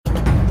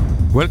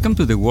Welcome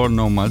to the World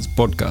Nomads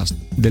podcast,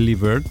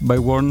 delivered by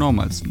World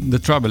Nomads, the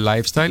travel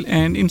lifestyle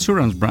and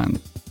insurance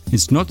brand.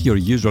 It's not your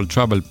usual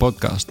travel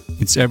podcast.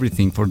 It's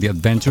everything for the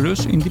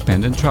adventurous,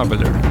 independent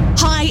traveler.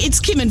 Hi, it's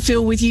Kim and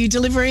Phil with you,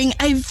 delivering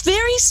a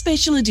very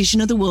special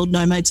edition of the World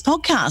Nomads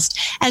podcast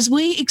as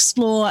we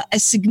explore a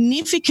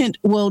significant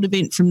world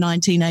event from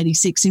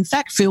 1986. In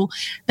fact, Phil,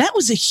 that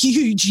was a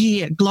huge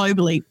year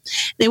globally.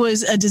 There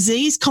was a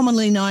disease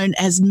commonly known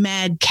as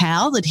mad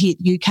cow that hit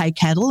UK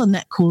cattle, and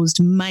that caused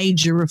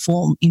major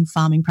reform in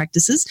farming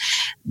practices.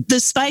 The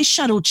Space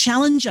Shuttle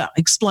Challenger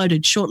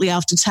exploded shortly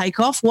after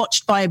takeoff,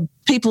 watched by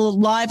people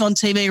live on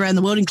TV around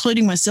the world,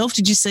 including myself.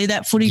 Did you see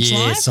that footage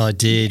live? Yes, I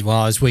did. Well,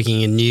 I was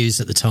working in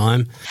news at the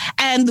time.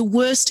 And the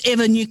worst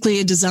ever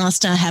nuclear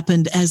disaster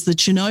happened as the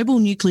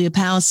Chernobyl nuclear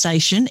power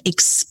station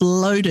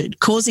exploded,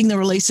 causing the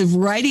release of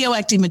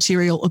radioactive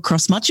material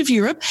across much of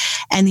Europe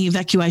and the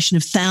evacuation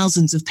of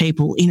thousands of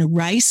people in a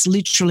race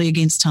literally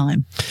against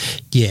time.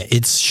 Yeah,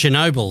 it's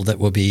Chernobyl that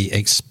we'll be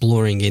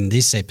exploring in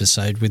this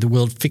episode, with the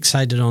world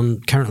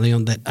fixated currently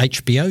on that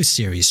HBO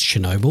series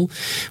Chernobyl,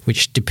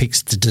 which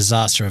depicts the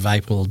disaster of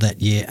April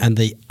that year and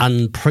the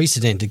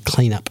unprecedented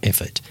cleanup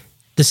effort.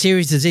 The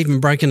series has even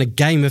broken a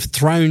Game of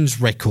Thrones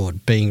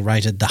record, being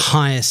rated the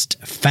highest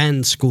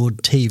fan-scored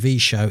TV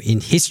show in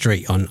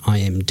history on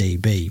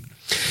IMDb.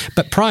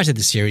 But prior to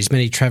the series,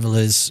 many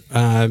travellers,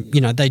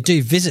 they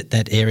do visit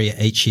that area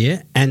each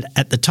year. And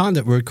at the time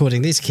that we're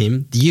recording this,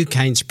 Kim, the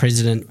UK's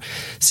president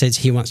says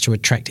he wants to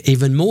attract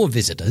even more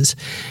visitors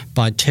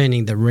by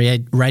turning the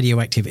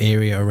radioactive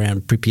area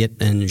around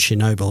Pripyat and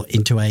Chernobyl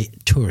into a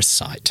tourist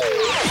site.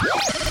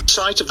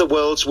 Site of the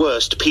world's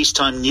worst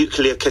peacetime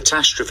nuclear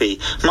catastrophe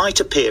might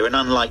appear an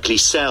unlikely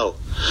sell,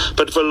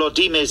 but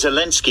Volodymyr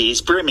Zelensky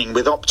is brimming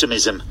with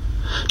optimism.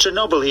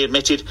 Chernobyl, he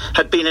admitted,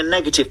 had been a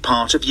negative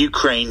part of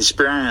Ukraine's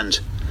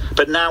brand,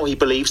 but now he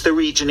believes the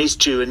region is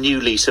due a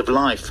new lease of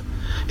life.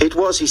 It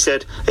was, he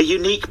said, a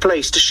unique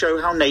place to show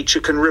how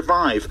nature can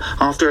revive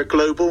after a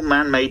global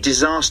man-made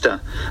disaster,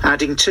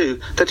 adding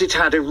too that it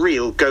had a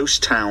real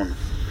ghost town.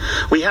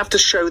 We have to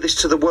show this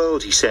to the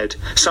world, he said.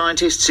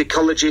 Scientists,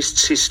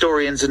 ecologists,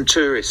 historians and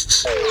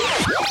tourists.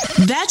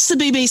 That's the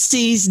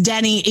BBC's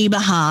Danny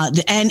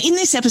Eberhard. And in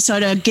this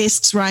episode, our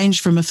guests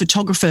range from a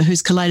photographer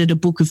who's collated a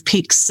book of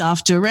pics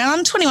after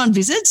around 21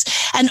 visits,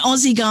 an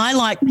Aussie guy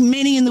like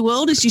many in the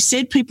world, as you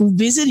said, people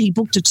visit. He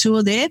booked a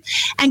tour there.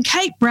 And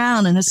Kate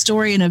Brown, an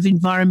historian of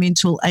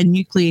environmental and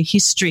nuclear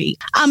history,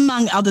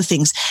 among other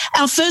things.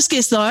 Our first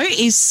guest, though,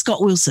 is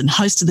Scott Wilson,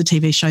 host of the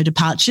TV show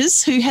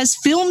Departures, who has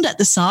filmed at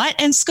the site.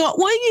 And Scott,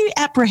 were you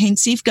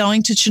apprehensive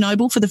going to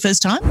Chernobyl for the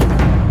first time?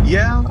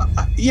 Yeah,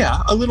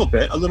 a little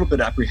bit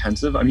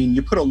apprehensive. I mean,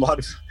 you put a lot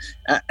of,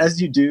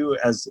 as you do,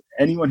 as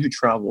anyone who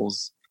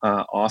travels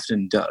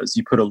often does,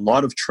 you put a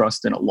lot of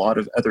trust in a lot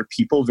of other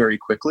people very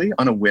quickly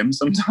on a whim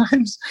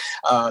sometimes.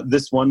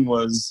 This one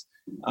was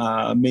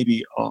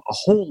maybe a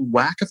whole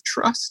whack of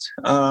trust.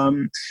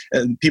 And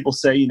people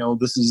say,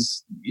 this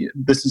is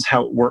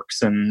how it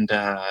works, and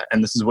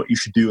this is what you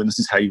should do, and this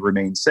is how you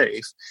remain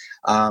safe.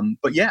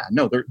 But yeah,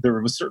 no,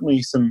 there was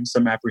certainly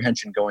some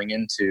apprehension going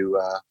into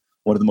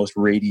one of the most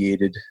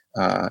radiated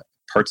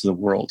parts of the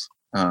world.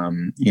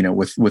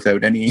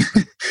 Without any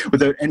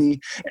without any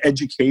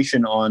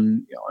education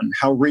on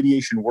how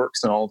radiation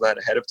works and all that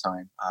ahead of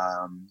time.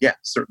 Yeah,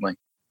 certainly.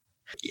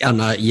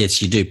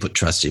 Yes, you do put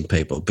trust in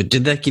people. But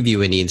did that give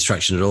you any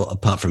instruction at all,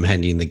 apart from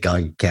handing the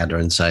Geiger counter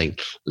and saying,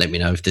 let me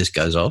know if this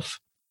goes off?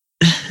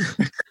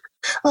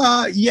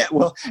 Yeah,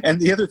 well, and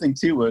the other thing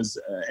too was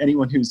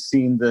anyone who's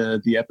seen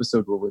the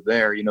episode where we're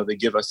there, they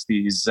give us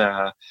these,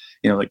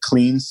 like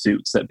clean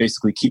suits that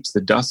basically keeps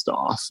the dust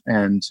off.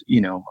 And,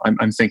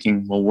 I'm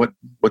thinking, well, what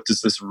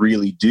does this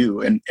really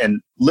do? And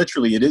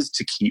literally it is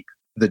to keep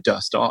the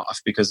dust off,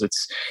 because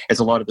it's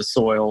a lot of the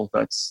soil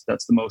that's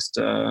the most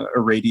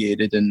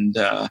irradiated, and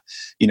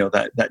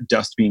that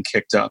dust being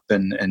kicked up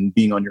and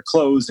being on your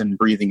clothes and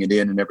breathing it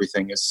in and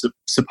everything is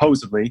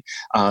supposedly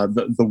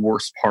the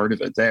worst part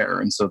of it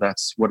there. And so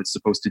that's what it's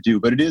supposed to do.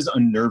 But it is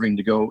unnerving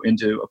to go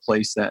into a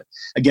place that,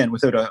 again,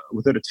 without a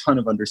ton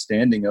of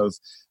understanding of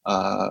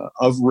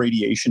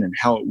radiation and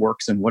how it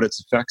works and what its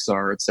effects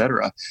are,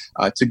 etc.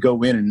 To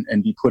go in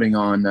and be putting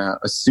on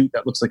a suit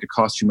that looks like a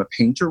costume a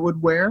painter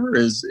would wear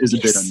is a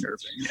bit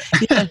unnerving.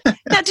 Yeah.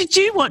 Now, did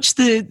you watch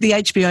the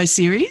HBO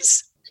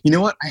series? You know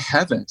what? I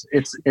haven't.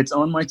 It's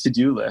on my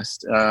to-do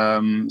list.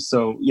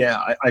 So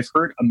yeah, I've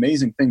heard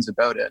amazing things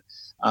about it.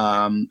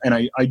 And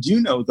I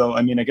do know, though,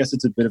 I mean, I guess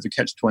it's a bit of a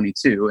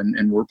catch-22,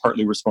 and we're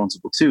partly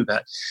responsible too,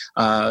 that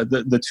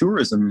the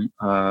tourism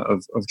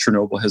of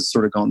Chernobyl has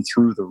sort of gone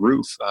through the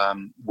roof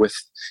with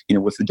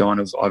the dawn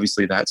of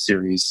obviously that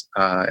series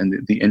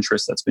and the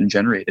interest that's been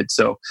generated.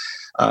 So,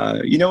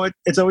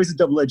 it's always a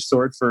double-edged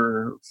sword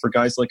for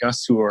guys like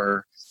us who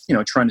are,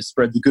 trying to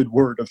spread the good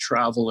word of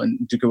travel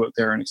and to go out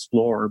there and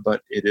explore.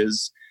 But it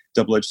is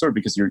double-edged sword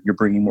because you're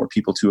bringing more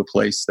people to a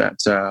place that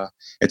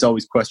it's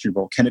always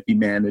questionable. Can it be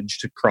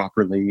managed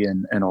properly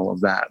and all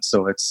of that?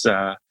 So it's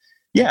and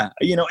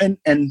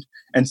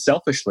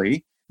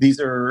selfishly, these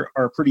are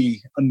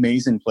pretty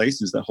amazing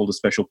places that hold a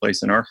special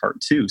place in our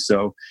heart too.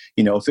 So,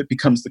 if it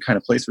becomes the kind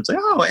of place where it's like,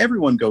 oh,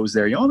 everyone goes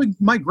there.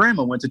 My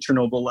grandma went to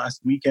Chernobyl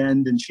last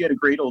weekend and she had a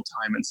great old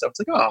time and stuff. It's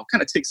like, oh, it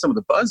kind of takes some of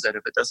the buzz out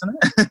of it, doesn't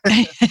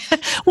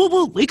it? Well,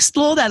 we'll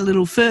explore that a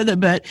little further.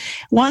 But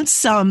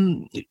once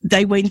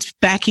they went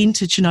back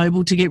into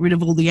Chernobyl to get rid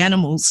of all the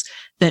animals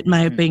that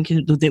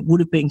would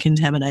have been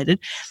contaminated,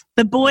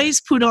 the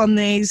boys put on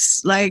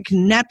these like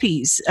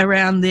nappies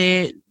around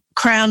their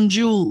crown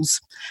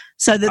jewels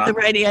so that the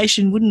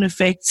radiation wouldn't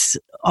affect,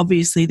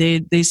 obviously,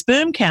 their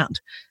sperm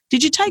count.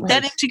 Did you take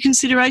that into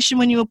consideration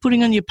when you were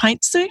putting on your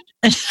paint suit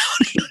and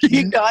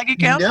your Geiger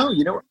count?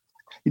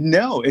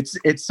 No,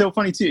 it's so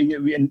funny too.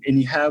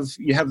 And you have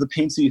the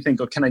paint suit. You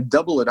think, oh, can I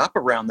double it up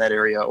around that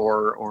area,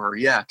 or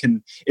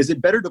is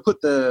it better to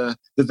put the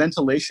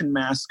ventilation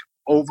mask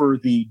over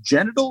the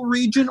genital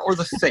region or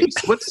the face?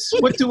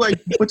 What do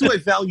I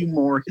value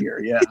more here?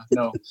 Yeah,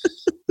 no.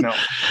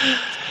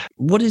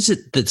 What is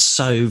it that's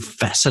so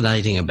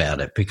fascinating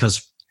about it?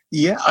 Because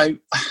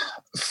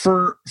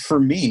for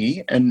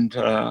me, and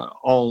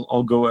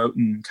I'll go out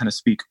and kind of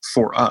speak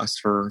for us,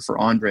 for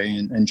Andre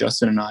and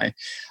Justin and I.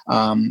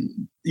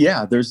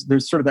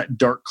 There's sort of that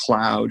dark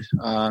cloud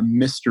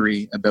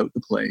mystery about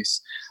the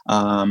place,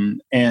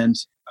 and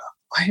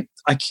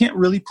I can't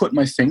really put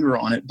my finger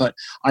on it, but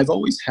I've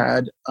always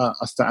had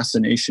a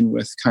fascination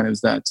with kind of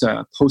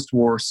that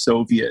post-war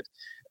Soviet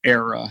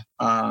era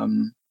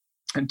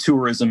and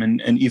tourism,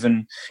 and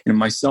even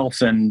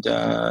myself and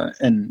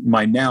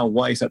my now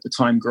wife, at the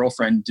time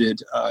girlfriend,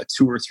 did a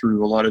tour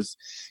through a lot of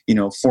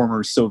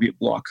former Soviet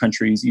bloc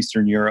countries,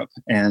 Eastern Europe,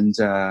 and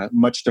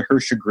much to her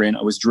chagrin,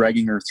 I was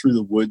dragging her through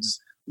the woods,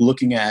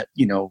 looking at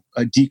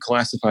a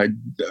declassified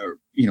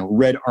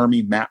Red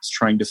Army maps,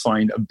 trying to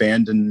find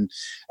abandoned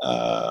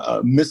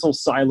missile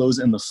silos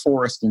in the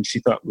forest, and she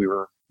thought we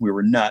were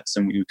nuts,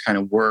 and we kind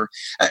of were.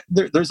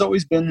 There's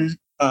always been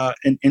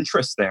an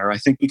interest there, I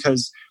think,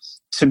 because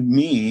to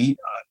me,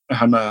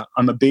 I'm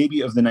a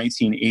baby of the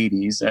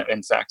 1980s.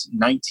 In fact,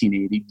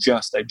 1980.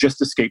 I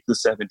just escaped the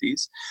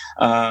 70s,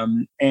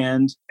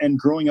 and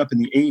growing up in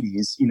the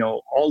 80s,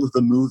 all of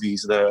the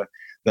movies, the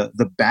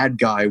bad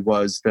guy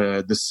was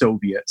the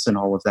Soviets and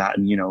all of that,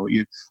 and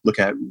you look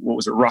at what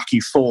was it, Rocky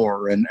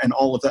IV, and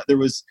all of that. There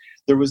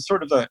was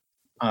sort of a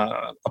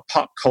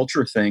pop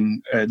culture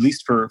thing, at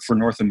least for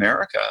North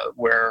America,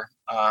 where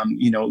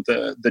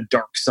the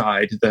dark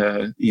side,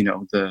 the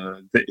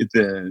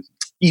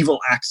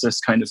evil axis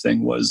kind of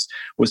thing was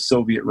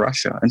Soviet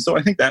Russia. And so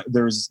I think that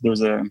there's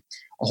a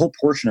whole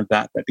portion of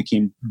that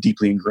became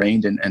deeply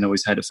ingrained and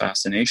always had a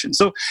fascination.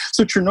 So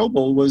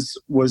Chernobyl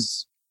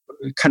was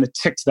kind of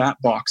ticked that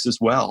box as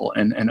well,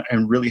 and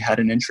really had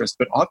an interest.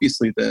 But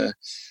obviously the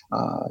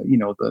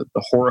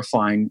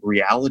horrifying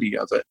reality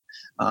of it,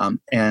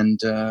 and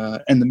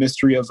the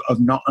mystery of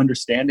not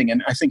understanding,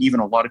 and I think even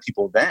a lot of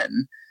people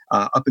then,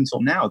 up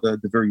until now, the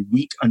very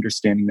weak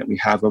understanding that we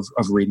have of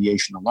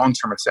radiation, the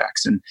long-term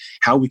effects, and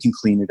how we can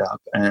clean it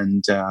up,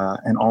 and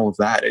all of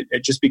that.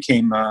 It just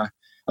became a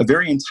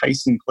very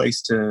enticing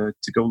place to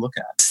go look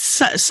at.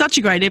 Such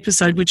a great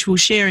episode, which we'll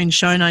share in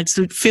show notes.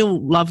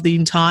 Phil loved the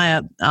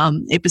entire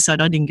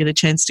episode. I didn't get a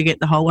chance to get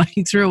the whole way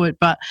through it,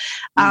 but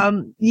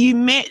you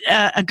met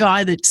a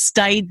guy that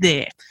stayed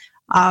there.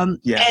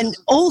 Yes. And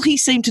all he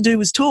seemed to do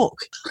was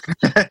talk.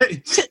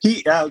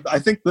 I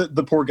think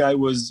the poor guy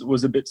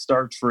was a bit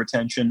starved for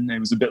attention. He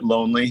was a bit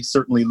lonely,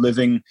 certainly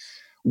living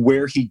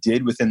where he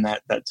did within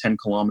that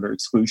 10-kilometer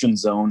exclusion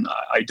zone.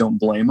 I don't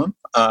blame him.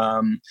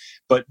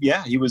 But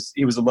yeah, he was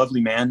a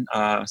lovely man.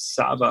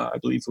 Sava, I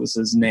believe, was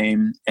his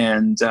name.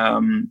 And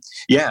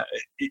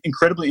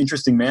incredibly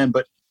interesting man,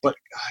 but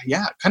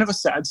kind of a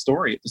sad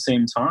story at the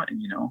same time,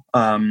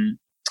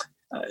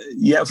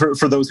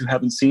 for those who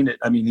haven't seen it,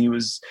 I mean,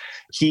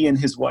 he and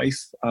his wife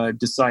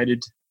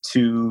decided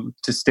to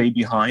stay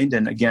behind,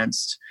 and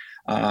against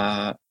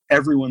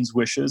everyone's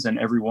wishes and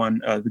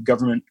the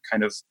government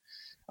kind of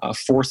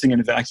forcing an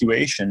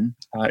evacuation.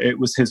 It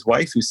was his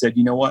wife who said,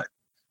 "You know what?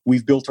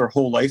 We've built our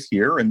whole life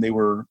here," and they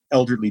were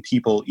elderly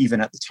people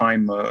even at the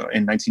time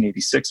in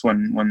 1986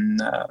 when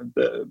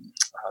the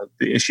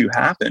issue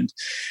happened.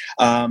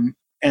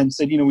 And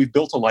said, we've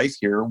built a life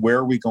here. Where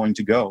are we going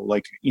to go?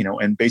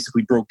 And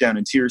basically broke down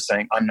in tears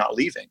saying, "I'm not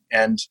leaving."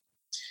 And,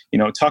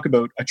 talk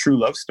about a true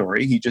love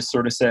story. He just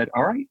sort of said,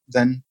 "All right,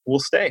 then we'll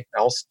stay.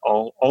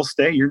 I'll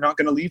stay. You're not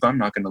going to leave. I'm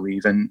not going to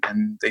leave." And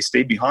they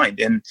stayed behind.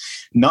 And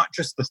not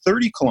just the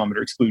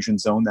 30-kilometer exclusion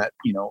zone that,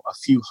 a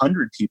few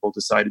hundred people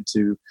decided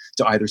to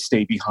either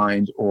stay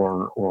behind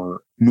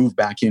or move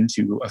back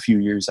into a few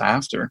years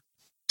after.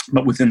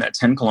 But within that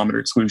 10-kilometer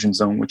exclusion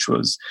zone, which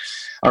was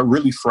a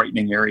really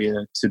frightening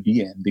area to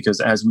be in,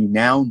 because as we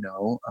now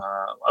know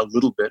a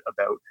little bit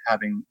about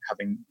having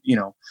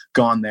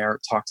gone there,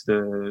 talked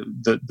to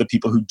the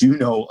people who do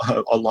know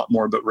a lot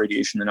more about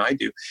radiation than I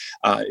do,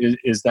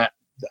 is that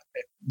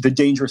the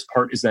dangerous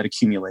part is that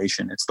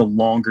accumulation. It's the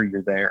longer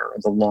you're there,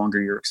 the longer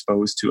you're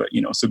exposed to it.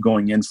 So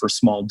going in for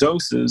small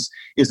doses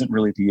isn't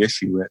really the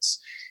issue.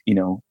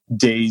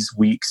 days,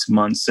 weeks,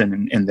 months,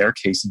 and in their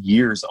case,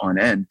 years on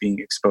end being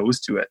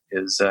exposed to it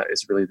is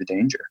really the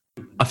danger.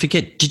 I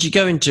forget, did you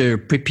go into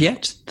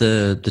Pripyat,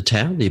 the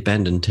town, the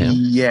abandoned town?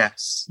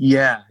 Yes.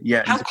 Yeah.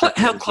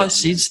 How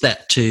close is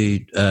that to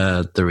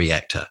the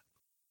reactor?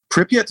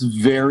 Pripyat's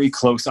very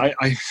close. I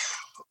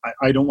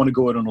don't want to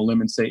go out on a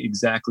limb and say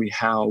exactly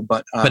how,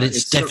 but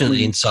it's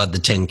definitely inside the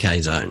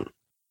 10K zone.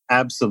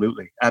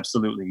 Absolutely.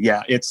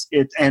 Yeah,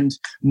 and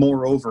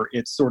moreover,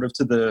 it's sort of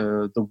to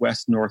the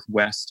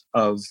west-northwest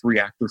of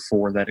reactor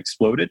 4 that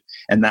exploded,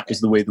 and that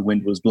was the way the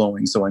wind was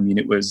blowing. So, I mean,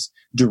 it was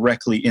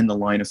directly in the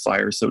line of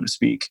fire, so to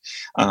speak.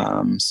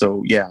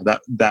 So, yeah,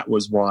 that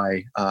was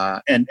why.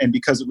 And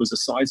because it was a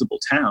sizable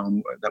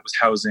town that was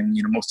housing,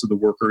 most of the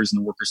workers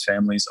and the workers'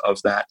 families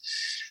of that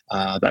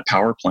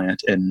power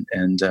plant, and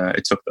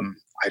it took them,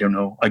 I don't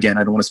know, again,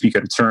 I don't want to speak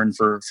out of turn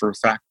for a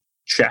fact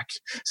check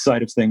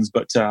side of things,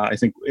 but I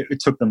think it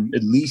took them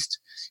at least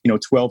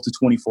 12 to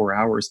 24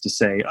 hours to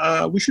say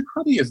we should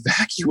probably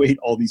evacuate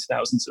all these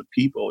thousands of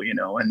people,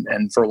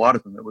 and for a lot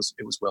of them it was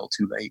well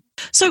too late.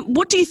 So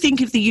what do you think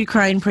of the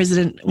Ukraine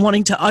president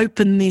wanting to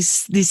open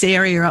this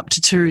area up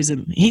to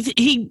tourism?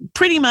 He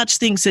pretty much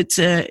thinks it's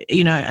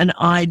an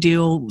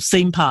ideal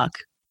theme park.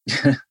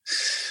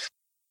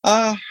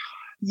 Yeah,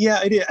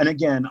 it is. And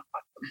again,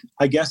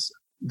 I guess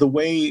the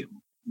way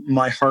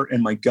my heart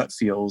and my gut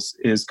feels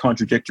is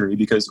contradictory,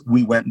 because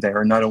we went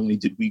there, and not only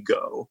did we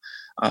go,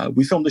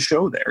 we filmed a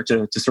show there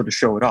to sort of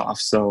show it off.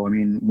 So, I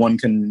mean, one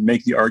can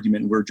make the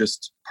argument we're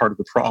just part of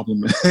the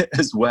problem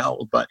as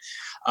well. But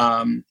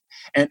and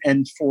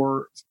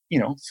for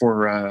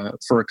a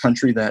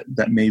country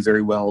that may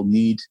very well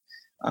need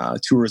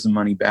tourism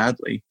money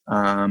badly,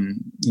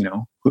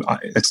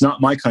 it's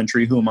not my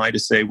country. Who am I to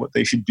say what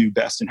they should do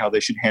best and how they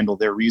should handle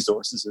their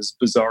resources? As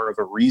bizarre of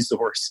a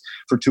resource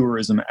for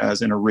tourism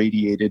as an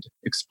irradiated,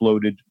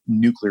 exploded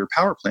nuclear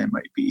power plant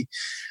might be.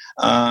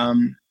 I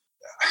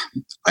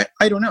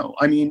don't know.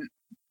 I mean,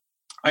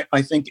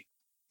 I think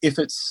if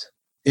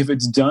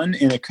it's done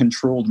in a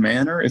controlled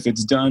manner, if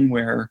it's done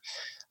where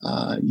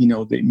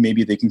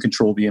maybe they can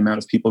control the amount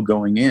of people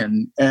going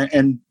in,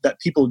 and that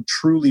people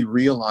truly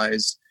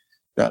realize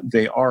that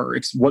they are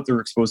what they're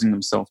exposing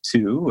themselves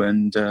to,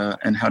 and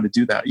how to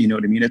do that. You know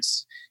what I mean?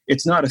 It's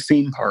not a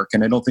theme park,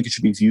 and I don't think it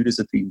should be viewed as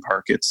a theme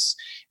park. It's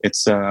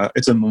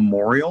a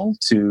memorial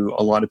to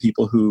a lot of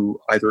people who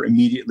either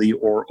immediately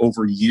or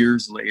over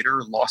years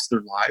later lost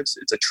their lives.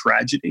 It's a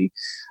tragedy,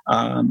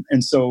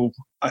 and so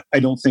I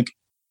don't think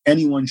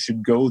anyone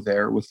should go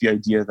there with the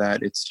idea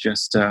that it's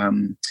just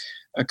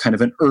a kind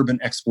of an urban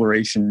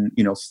exploration,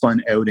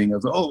 fun outing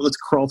of, let's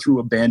crawl through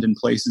abandoned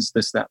places,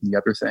 this, that, and the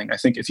other thing. I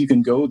think if you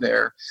can go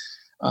there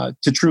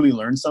to truly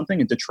learn something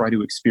and to try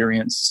to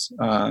experience,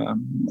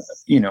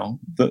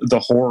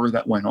 the horror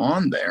that went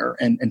on there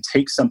and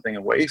take something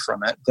away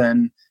from it,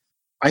 then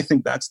I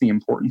think that's the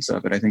importance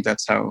of it. I think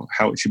that's how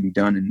it should be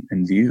done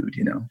and viewed,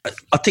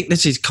 I think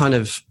this is kind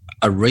of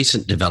a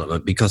recent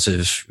development because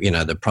of,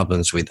 the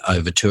problems with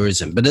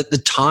over-tourism. But at the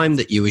time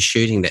that you were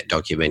shooting that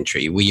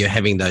documentary, were you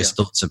having those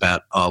thoughts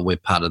about, we're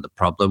part of the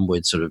problem,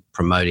 we're sort of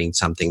promoting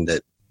something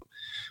that,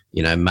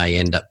 may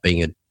end up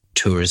being a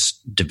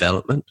tourist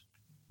development?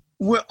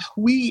 Well,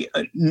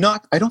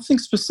 I don't think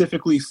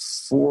specifically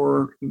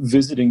for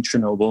visiting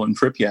Chernobyl and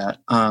Pripyat,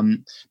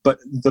 but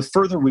the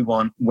further we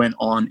went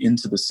on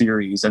into the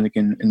series, I think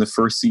in the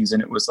first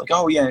season, it was like,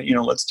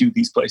 let's do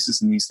these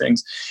places and these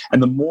things.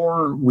 And the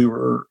more we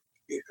were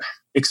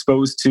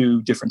exposed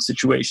to different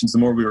situations, the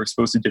more we were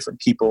exposed to different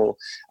people,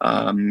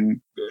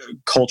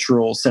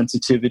 cultural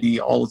sensitivity,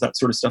 all of that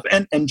sort of stuff,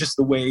 and just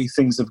the way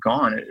things have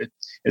gone.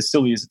 As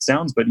silly as it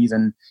sounds, but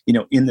even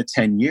in the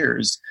 10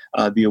 years,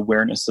 the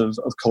awareness of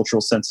cultural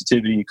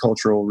sensitivity,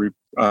 cultural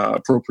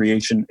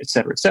appropriation, et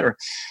cetera,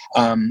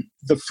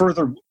 the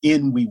further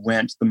in we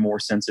went, the more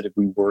sensitive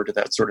we were to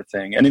that sort of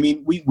thing. And I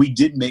mean, we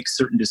did make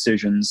certain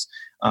decisions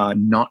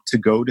not to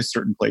go to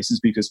certain places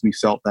because we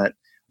felt that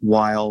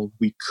while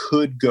we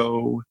could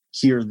go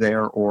here,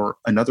 there, or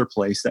another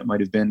place that might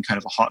have been kind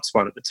of a hot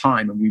spot at the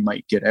time, and we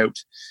might get out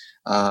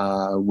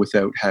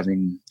without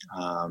having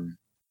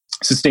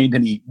sustained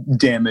any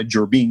damage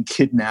or being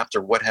kidnapped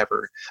or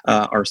whatever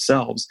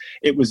ourselves,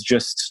 it was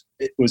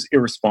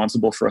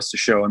irresponsible for us to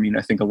show. I mean,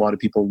 I think a lot of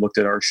people looked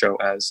at our show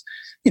as,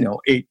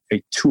 a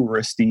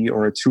touristy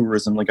or a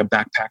tourism, like a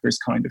backpackers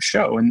kind of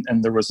show.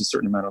 And there was a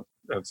certain amount of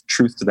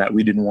truth to that.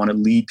 We didn't want to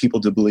lead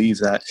people to believe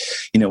that,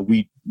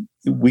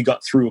 we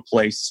got through a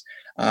place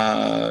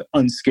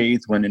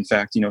unscathed when in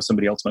fact,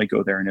 somebody else might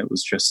go there and it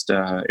was just,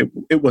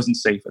 it wasn't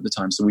safe at the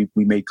time. So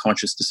we made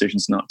conscious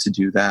decisions not to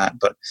do that.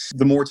 But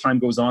the more time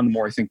goes on, the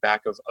more I think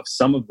back of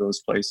some of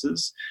those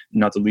places,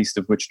 not the least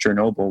of which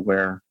Chernobyl,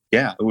 where,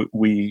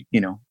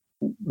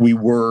 we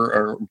were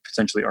or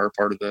potentially are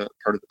part of the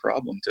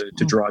problem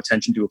to draw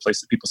attention to a place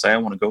that people say, I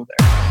want to go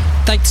there.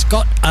 Thanks,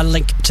 Scott. A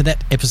link to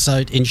that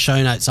episode in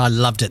show notes. I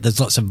loved it.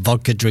 There's lots of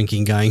vodka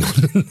drinking going on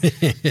in there.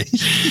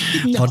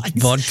 Nice.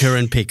 Vodka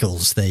and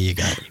pickles. There you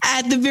go.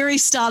 At the very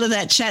start of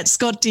that chat,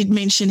 Scott did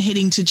mention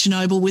heading to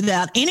Chernobyl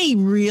without any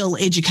real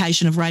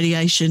education of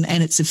radiation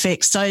and its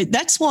effects. So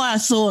that's why I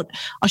thought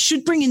I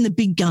should bring in the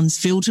big guns,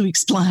 Phil, to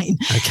explain.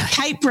 Okay.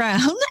 Kate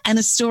Brown, an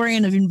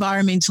historian of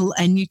environmental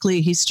and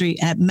nuclear history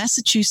at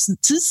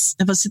Massachusetts,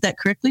 have I said that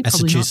correctly?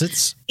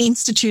 Massachusetts. Probably not.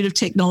 Institute of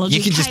Technology.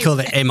 You can just call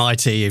it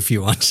MIT if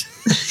you want.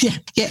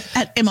 Yeah,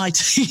 at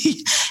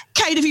MIT.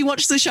 Kate, have you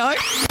watched the show?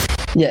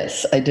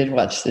 Yes, I did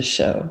watch the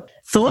show.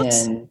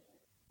 Thoughts? And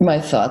my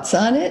thoughts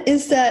on it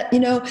is that,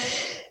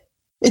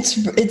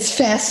 it's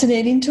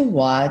fascinating to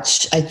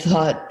watch. I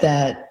thought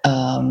that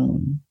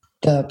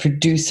the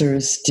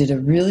producers did a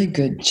really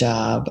good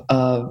job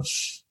of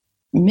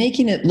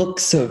making it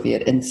look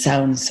Soviet and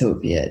sound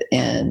Soviet.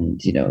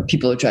 And,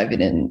 people are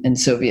driving in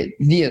Soviet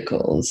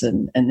vehicles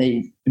and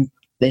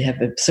they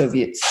have a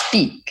Soviet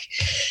speak.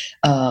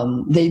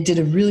 They did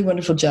a really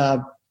wonderful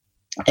job.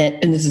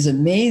 And this is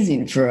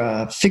amazing for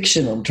a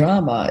fictional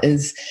drama,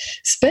 is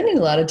spending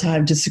a lot of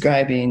time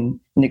describing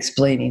and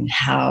explaining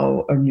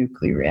how a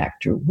nuclear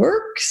reactor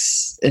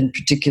works, in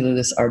particular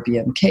this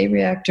RBMK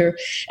reactor,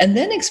 and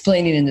then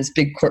explaining in this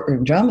big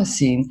courtroom drama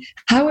scene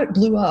how it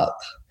blew up.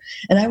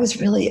 And I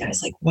was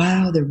like,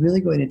 wow, they're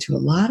really going into a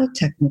lot of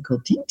technical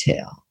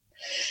detail.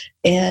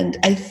 And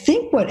I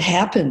think what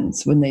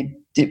happens when they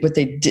did what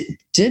they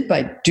did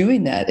by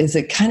doing that is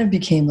it kind of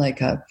became like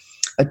a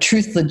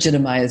truth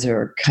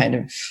legitimizer kind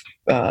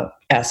of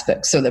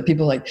aspect, so that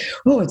people are like,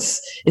 oh,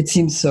 it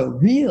seems so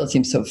real, it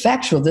seems so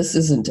factual. This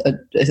isn't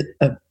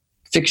a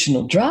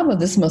fictional drama.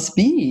 This must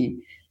be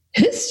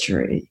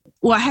history.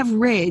 Well, I have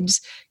read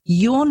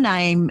your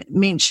name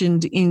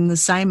mentioned in the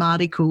same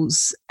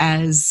articles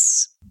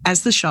as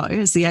the show,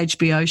 as the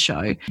HBO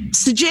show,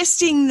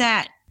 suggesting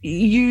that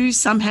you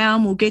somehow,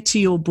 and we'll get to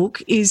your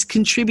book, is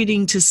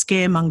contributing to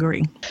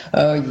scaremongering.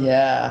 Oh,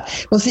 yeah.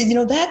 Well, see,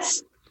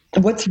 that's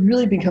what's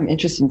really become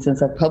interesting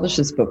since I published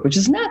this book, which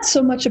is not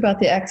so much about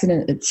the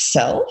accident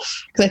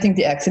itself, because I think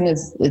the accident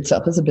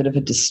itself is a bit of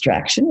a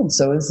distraction, and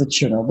so is the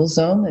Chernobyl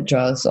zone that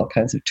draws all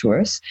kinds of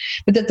tourists,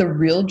 but that the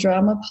real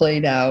drama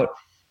played out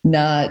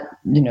not,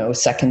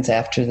 seconds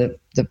after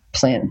the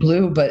plant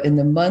blew, but in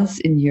the months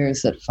and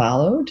years that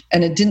followed.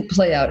 And it didn't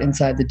play out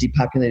inside the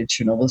depopulated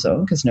Chernobyl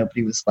zone because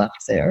nobody was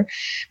left there,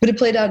 but it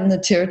played out in the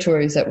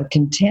territories that were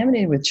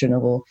contaminated with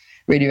Chernobyl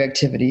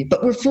radioactivity,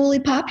 but were fully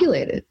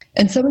populated.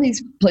 And some of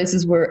these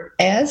places were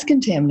as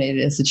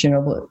contaminated as the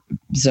Chernobyl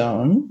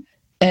zone,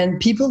 and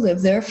people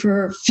lived there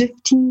for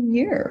 15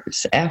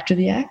 years after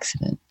the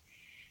accident.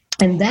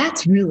 And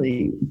that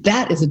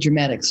is a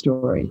dramatic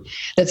story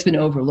that's been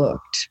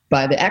overlooked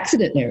by the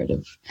accident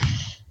narrative.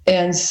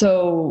 And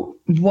so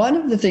one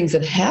of the things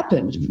that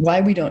happened,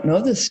 why we don't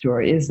know this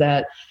story, is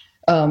that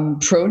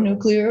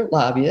pro-nuclear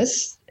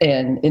lobbyists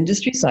and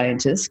industry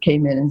scientists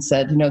came in and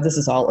said, this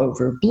is all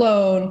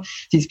overblown.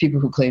 These people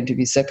who claim to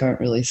be sick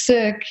aren't really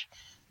sick.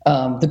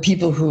 The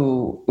people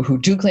who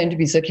do claim to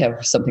be sick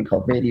have something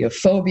called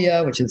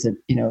radiophobia, which is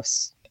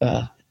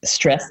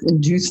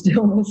stress-induced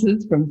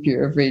illnesses from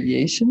fear of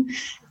radiation.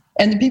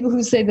 And the people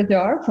who say that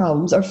there are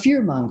problems are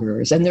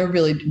fear-mongers, and they're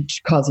really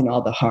causing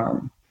all the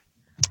harm.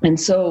 And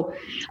so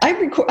I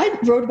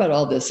wrote about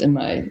all this in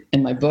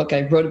my book.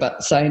 I wrote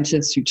about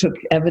scientists who took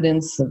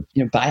evidence of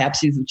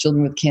biopsies of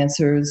children with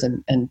cancers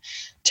and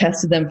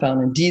tested them,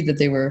 found indeed that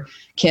they were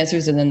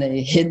cancers, and then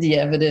they hid the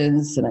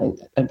evidence, and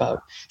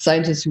about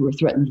scientists who were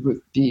threatened with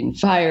being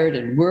fired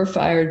and were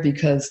fired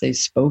because they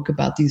spoke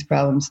about these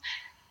problems.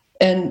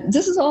 And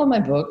this is all in my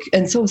book.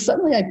 And so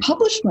suddenly I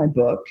published my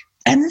book,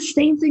 and the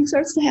same thing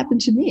starts to happen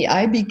to me.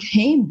 I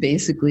became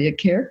basically a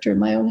character in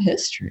my own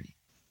history.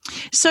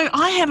 So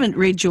I haven't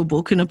read your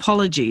book, and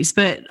apologies,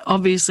 but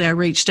obviously I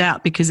reached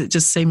out because it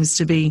just seems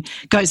to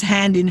goes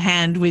hand in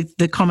hand with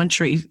the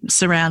commentary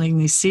surrounding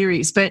this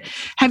series. But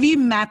have you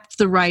mapped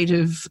the rate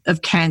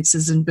of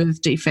cancers and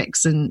birth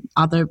defects and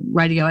other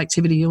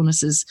radioactivity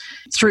illnesses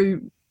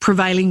through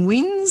prevailing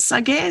winds, I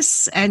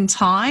guess, and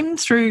time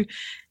through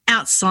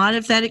outside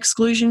of that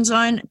exclusion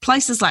zone?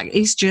 Places like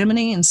East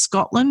Germany and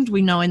Scotland,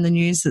 we know in the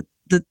news that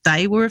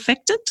they were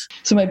affected?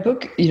 So my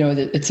book,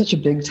 it's such a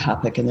big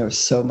topic, and there was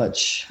so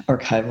much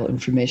archival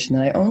information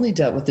that I only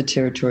dealt with the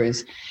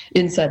territories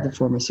inside the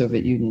former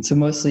Soviet Union. So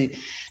mostly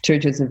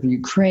territories of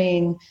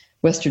Ukraine,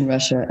 Western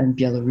Russia, and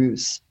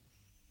Belarus.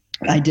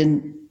 I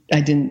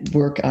didn't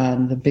work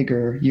on the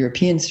bigger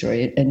European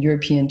story, and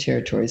European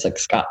territories like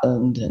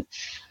Scotland and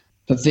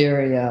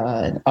Bavaria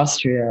and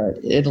Austria,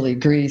 Italy,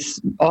 Greece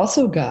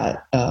also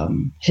got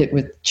hit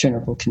with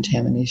Chernobyl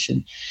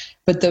contamination.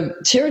 But the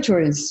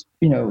territories,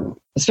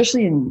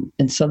 especially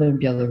in southern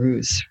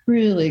Belarus,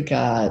 really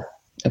got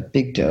a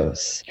big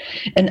dose.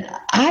 And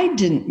I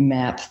didn't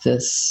map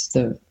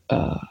the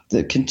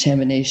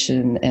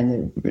contamination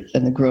and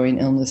the growing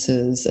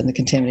illnesses and the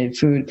contaminated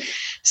food.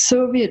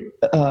 Soviet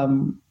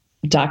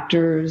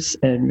doctors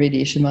and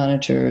radiation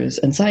monitors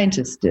and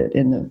scientists did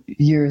in the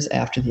years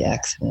after the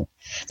accident.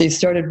 They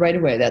started right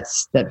away.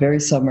 That's that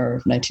very summer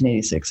of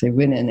 1986. They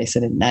went in, they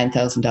sent in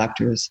 9,000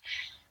 doctors.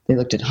 They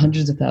looked at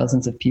hundreds of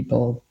thousands of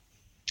people.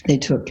 They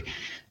took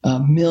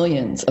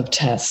millions of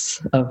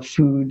tests of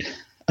food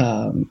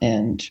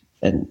and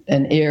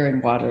air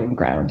and water and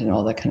ground and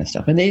all that kind of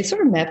stuff. And they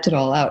sort of mapped it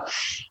all out.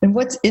 And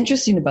what's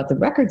interesting about the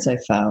records I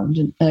found,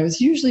 and I was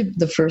usually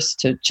the first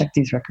to check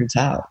these records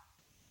out,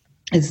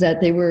 is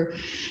that they were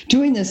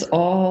doing this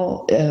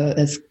all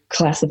as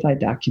classified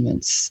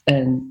documents.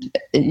 And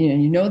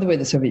you know the way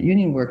the Soviet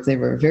Union worked, they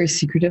were a very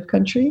secretive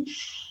country.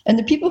 And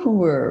the people who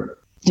were,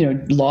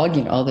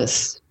 logging all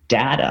this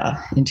data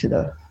into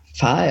the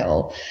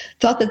file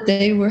thought that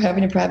they were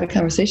having a private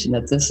conversation,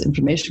 that this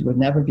information would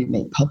never be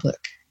made public.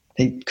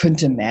 They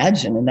couldn't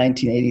imagine in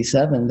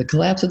 1987 the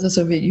collapse of the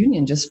Soviet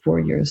Union just 4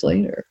 years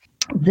later.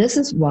 This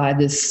is why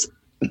this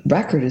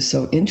record is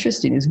so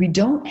interesting, is we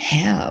don't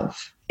have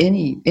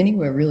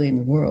anywhere really in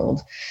the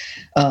world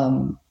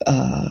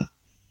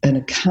an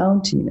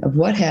accounting of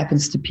what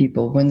happens to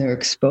people when they're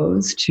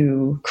exposed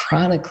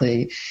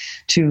chronically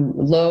to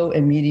low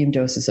and medium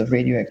doses of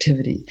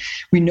radioactivity.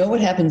 We know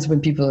what happens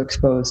when people are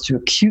exposed to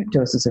acute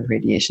doses of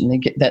radiation. They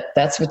get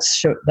that's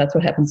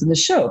what happens in the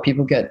show.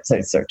 People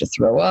they start to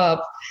throw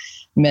up.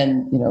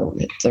 Men,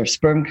 their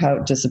sperm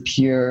count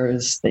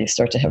disappears. They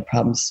start to have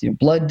problems,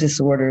 blood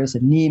disorders,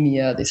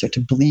 anemia. They start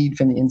to bleed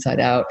from the inside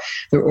out.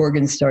 Their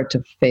organs start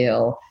to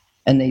fail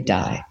and they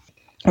die.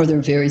 Or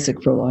they're very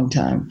sick for a long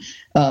time.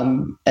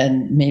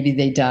 And maybe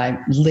they die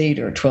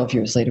later, 12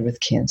 years later, with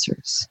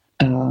cancers.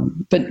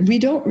 But we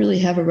don't really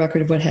have a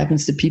record of what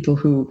happens to people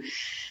who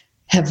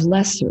have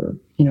lower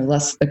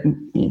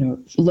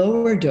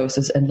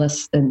doses and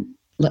less,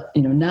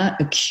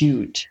 not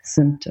acute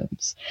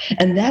symptoms.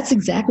 And that's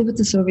exactly what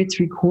the Soviets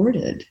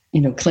recorded,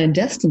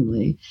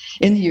 clandestinely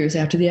in the years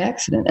after the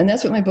accident. And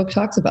that's what my book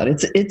talks about.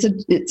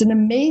 It's an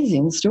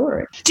amazing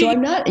story. So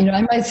I'm not,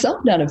 I'm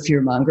myself not a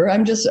fearmonger. I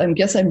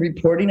guess I'm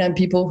reporting on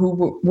people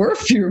who were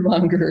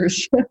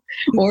fearmongers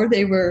or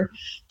they were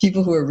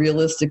people who were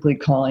realistically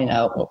calling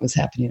out what was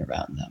happening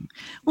around them.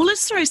 Well,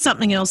 let's throw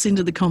something else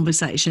into the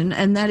conversation,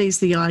 and that is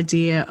the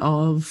idea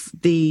of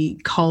the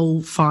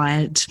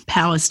coal-fired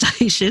power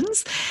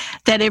stations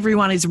that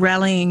everyone is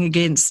rallying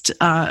against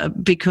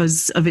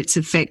because of its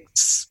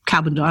effects,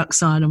 carbon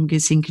dioxide, I'm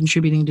guessing,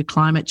 contributing to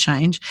climate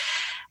change.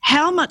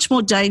 How much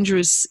more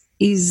dangerous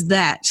is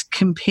that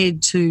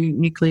compared to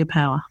nuclear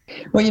power?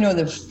 Well,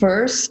 the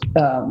first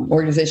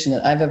organization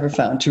that I've ever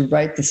found to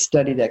write the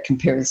study that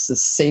compares the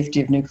safety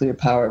of nuclear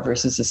power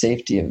versus the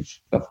safety of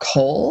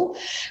coal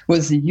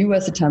was the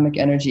U.S. Atomic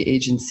Energy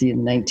Agency in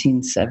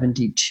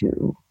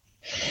 1972.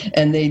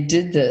 And they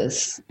did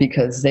this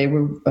because they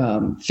were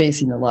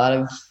facing a lot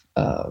of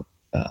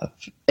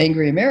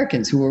angry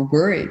Americans who were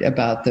worried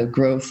about the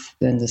growth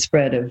and the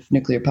spread of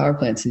nuclear power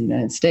plants in the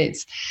United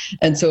States.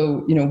 And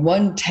so,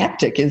 one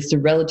tactic is to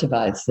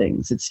relativize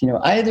things. It's,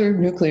 either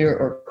nuclear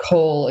or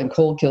coal, and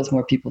coal kills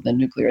more people than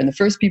nuclear. And the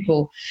first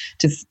people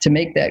to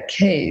make that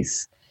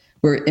case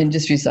were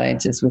industry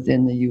scientists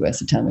within the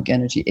U.S. Atomic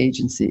Energy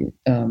Agency.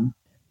 And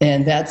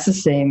that's the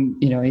same,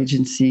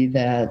 agency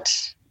that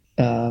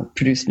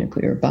produced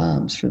nuclear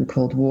bombs for the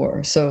Cold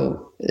War.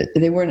 So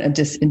they weren't a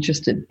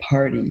disinterested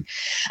party.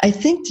 I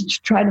think to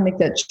try to make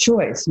that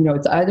choice,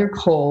 it's either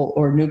coal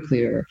or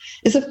nuclear,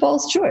 is a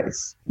false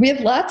choice. We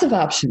have lots of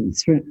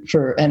options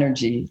for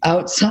energy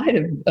outside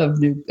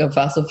of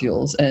fossil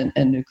fuels and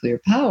nuclear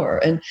power.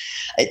 And,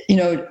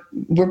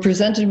 we're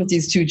presented with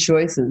these two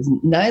choices,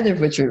 neither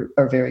of which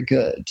are very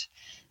good,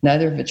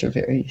 neither of which are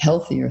very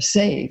healthy or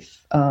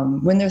safe,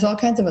 when there's all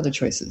kinds of other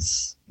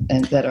choices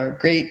and that our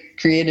great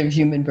creative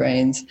human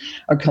brains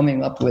are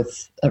coming up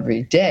with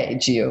every day: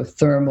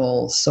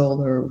 geothermal,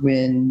 solar,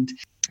 wind,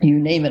 you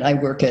name it. I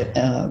work at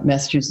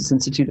Massachusetts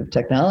Institute of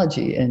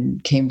Technology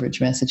in Cambridge,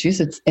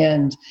 Massachusetts,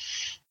 and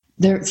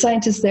their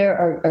scientists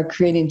there are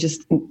creating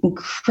just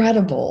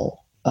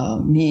incredible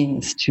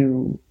means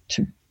to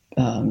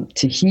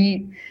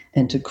heat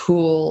and to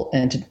cool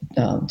and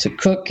to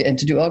cook and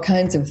to do all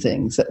kinds of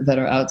things that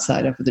are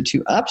outside of the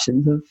two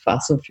options of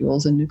fossil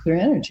fuels and nuclear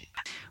energy.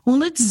 Well,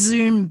 let's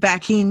zoom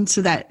back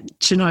into that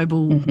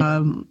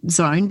Chernobyl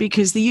zone,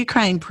 because the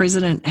Ukraine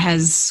president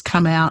has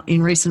come out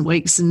in recent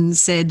weeks and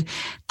said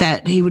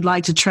that he would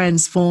like to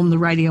transform the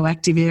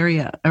radioactive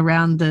area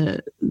around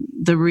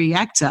the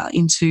reactor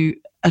into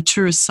a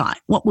tourist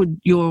site. What would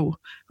your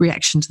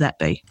reaction to that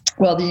be?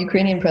 Well, the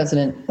Ukrainian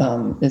president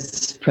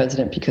is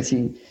president because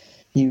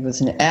he was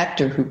an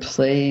actor who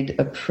played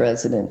a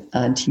president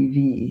on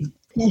TV.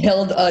 He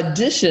held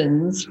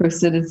auditions for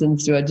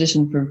citizens to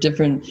audition for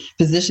different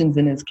positions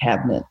in his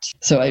cabinet.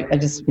 So I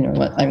just,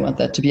 I want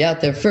that to be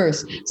out there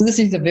first. So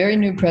he's a very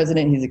new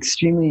president. He's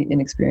extremely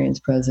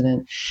inexperienced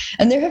president.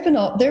 And there have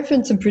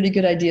been some pretty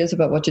good ideas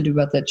about what to do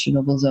about that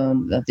Chernobyl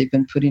zone that they've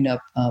been putting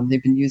up.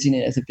 They've been using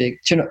it as a big,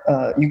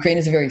 Ukraine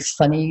is a very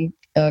sunny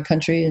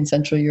country in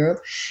Central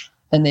Europe.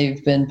 And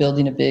they've been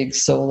building a big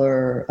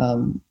solar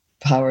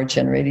power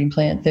generating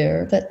plant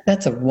there.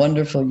 That's a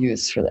wonderful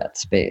use for that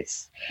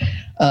space.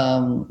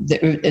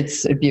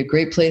 It'd be a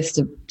great place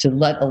to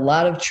let a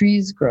lot of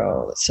trees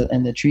grow,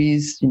 and the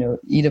trees,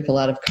 eat up a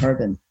lot of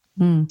carbon.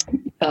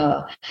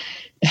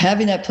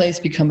 Having that place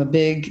become a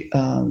big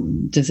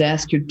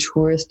disaster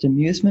tourist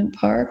amusement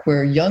park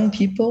where young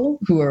people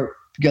who are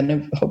going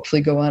to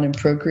hopefully go on and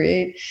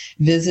procreate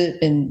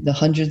visit in the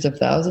hundreds of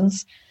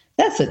thousands,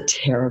 that's a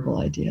terrible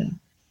idea.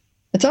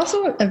 It's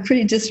also a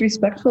pretty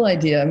disrespectful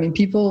idea. I mean,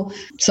 people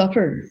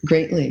suffer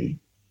greatly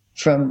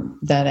from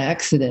that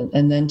accident,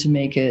 and then to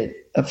make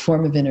it a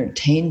form of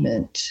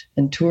entertainment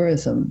and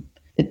tourism,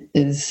 it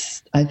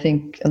is, I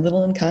think, a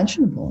little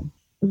unconscionable.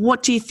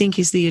 What do you think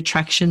is the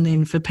attraction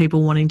then for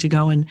people wanting to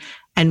go and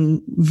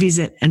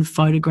visit and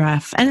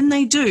photograph? And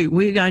they do.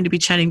 We're going to be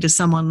chatting to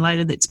someone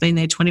later that's been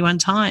there 21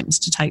 times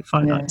to take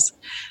photos.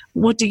 Yeah.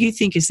 What do you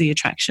think is the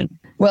attraction?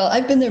 Well,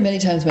 I've been there many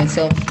times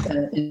myself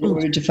in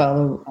order to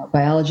follow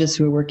biologists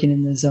who are working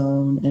in the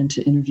zone and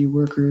to interview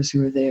workers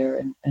who are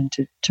there and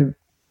to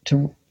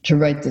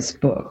write this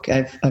book.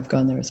 I've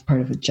gone there as part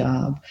of a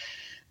job.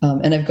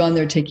 And I've gone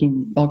there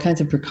taking all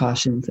kinds of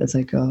precautions as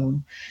I go.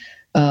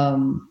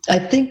 I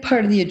think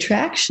part of the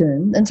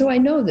attraction, and so I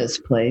know this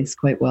place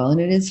quite well,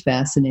 and it is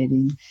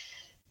fascinating.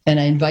 And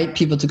I invite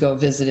people to go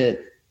visit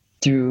it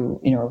through,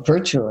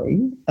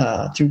 virtually,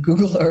 through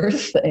Google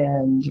Earth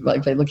and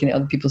like by looking at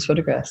other people's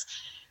photographs.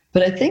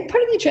 But I think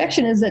part of the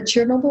attraction is that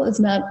Chernobyl is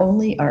not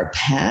only our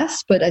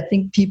past, but I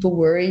think people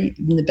worry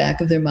in the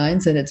back of their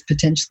minds that it's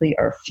potentially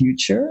our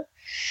future.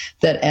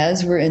 That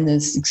as we're in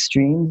this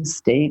extreme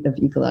state of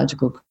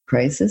ecological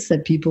crisis,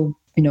 that people,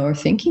 are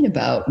thinking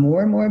about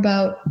more and more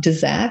about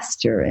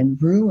disaster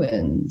and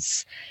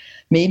ruins.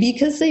 Maybe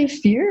because they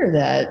fear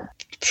that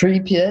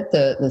Pripyat,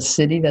 the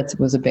city that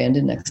was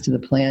abandoned next to the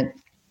plant,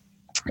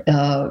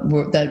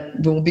 that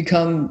will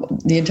become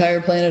the entire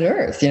planet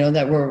Earth.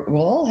 That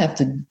we'll all have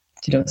to,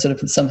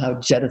 sort of somehow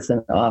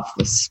jettison off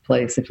this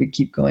place if we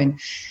keep going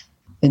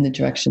in the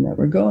direction that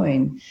we're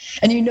going.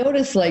 And you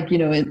notice,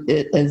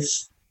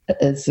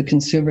 as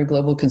the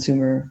global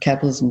consumer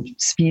capitalism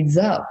speeds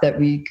up, that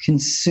we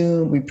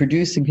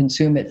produce and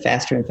consume at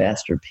faster and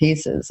faster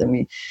paces. And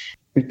we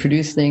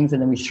produce things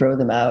and then we throw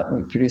them out, and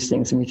we produce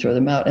things and we throw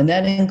them out. And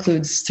that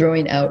includes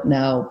throwing out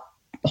now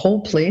whole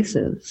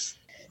places,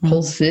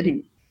 whole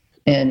cities,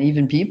 and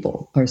even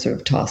people are sort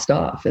of tossed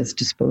off as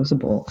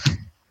disposable.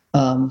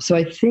 So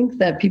I think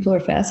that people are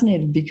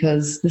fascinated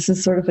because this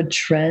is sort of a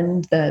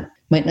trend that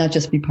might not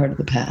just be part of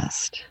the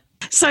past.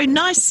 So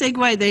nice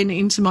segue then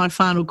into my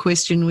final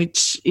question,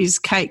 which is,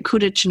 Kate,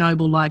 could a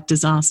Chernobyl-like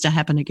disaster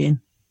happen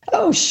again?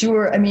 Oh,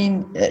 sure. I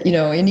mean,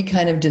 any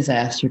kind of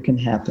disaster can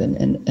happen.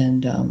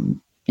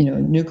 And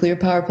nuclear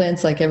power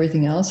plants, like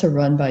everything else, are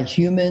run by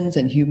humans,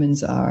 and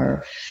humans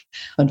are,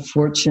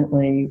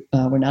 unfortunately,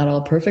 we're not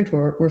all perfect.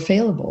 We're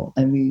fallible,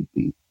 and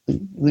we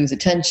lose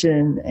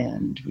attention,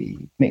 and we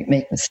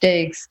make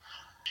mistakes.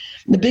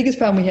 The biggest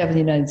problem we have in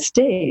the United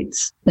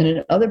States and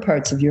in other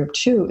parts of Europe,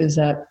 too, is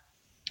that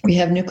we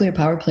have nuclear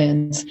power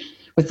plants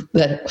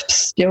that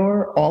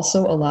store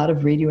also a lot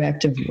of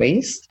radioactive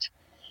waste.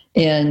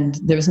 And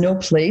there's no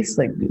place,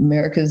 like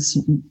America's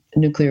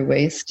nuclear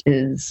waste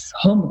is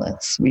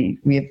homeless. We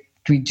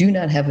do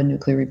not have a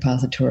nuclear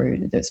repository.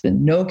 There's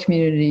been no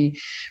community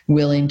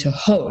willing to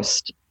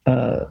host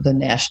the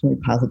national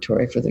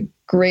repository for the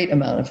great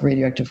amount of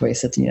radioactive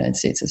waste that the United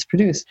States has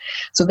produced.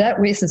 So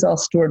that waste is all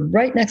stored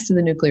right next to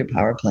the nuclear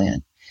power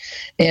plant.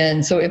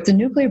 And so if the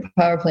nuclear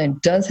power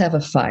plant does have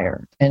a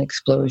fire, an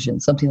explosion,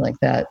 something like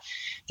that,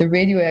 the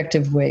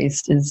radioactive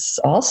waste is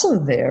also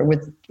there,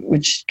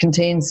 which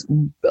contains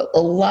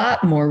a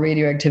lot more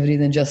radioactivity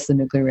than just the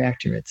nuclear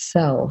reactor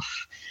itself.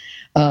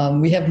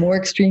 We have more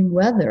extreme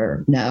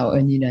weather now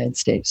in the United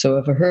States. So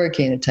if a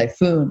hurricane, a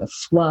typhoon, a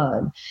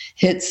flood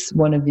hits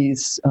one of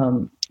these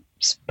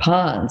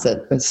ponds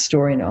that is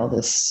storing all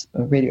this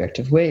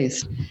radioactive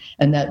waste,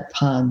 and that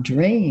pond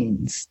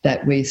drains,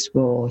 that waste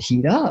will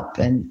heat up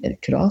and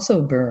it could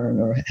also burn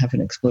or have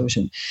an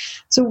explosion.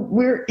 So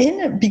we're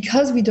in it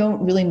because we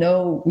don't really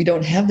know, we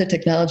don't have the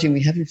technology,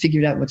 we haven't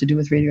figured out what to do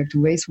with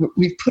radioactive waste.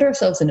 We've put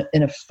ourselves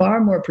in a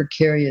far more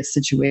precarious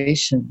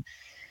situation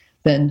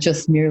than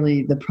just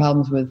merely the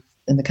problems with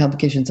and the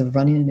complications of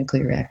running a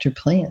nuclear reactor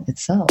plant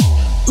itself.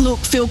 Look,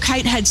 Phil,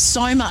 Kate had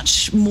so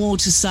much more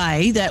to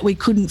say that we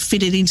couldn't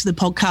fit it into the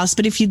podcast.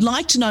 But if you'd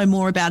like to know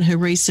more about her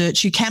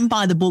research, you can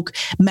buy the book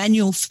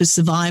Manual for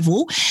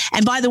Survival.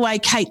 And by the way,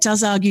 Kate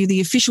does argue the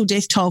official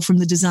death toll from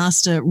the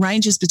disaster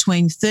ranges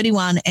between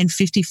 31 and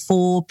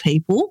 54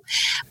 people.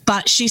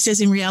 But she says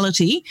in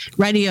reality,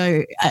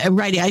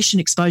 radiation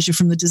exposure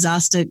from the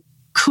disaster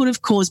could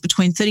have caused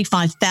between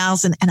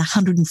 35,000 and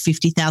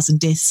 150,000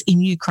 deaths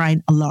in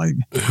Ukraine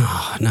alone.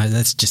 Oh, no,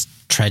 that's just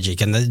tragic.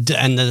 And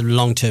the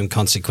long-term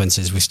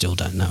consequences we still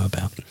don't know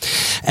about.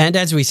 And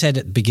as we said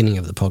at the beginning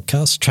of the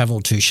podcast, travel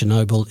to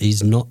Chernobyl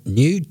is not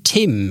new.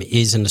 Tim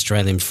is an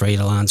Australian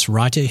freelance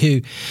writer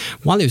who,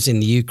 while he was in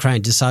the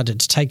Ukraine, decided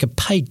to take a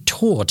paid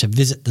tour to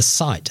visit the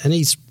site. And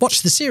he's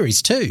watched the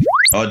series too.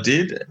 I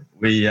did.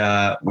 We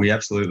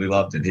absolutely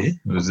loved it here.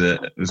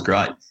 It was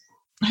great.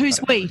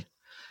 Who's we?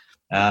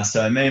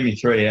 So me and my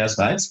three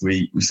housemates,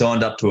 we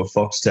signed up to a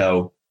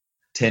Foxtel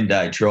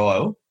 10-day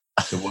trial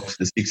to watch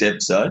the 6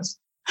 episodes.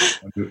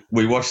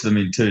 We watched them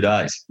in 2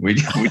 days. We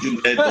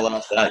didn't get the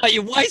last day. Oh,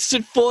 you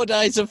wasted 4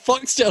 days of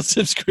Foxtel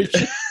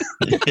subscription.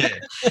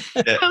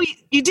 Yeah. Well,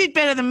 you did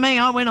better than me.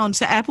 I went on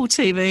to Apple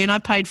TV and I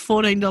paid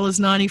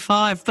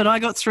 $14.95, but I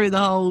got through the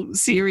whole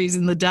series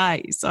in the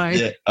day. So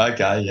Yeah.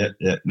 Okay.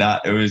 Yeah. No,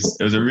 it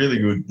was a really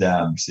good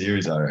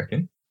series, I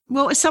reckon.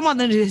 Well, as someone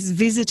that has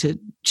visited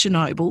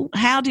Chernobyl,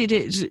 how did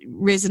it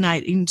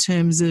resonate in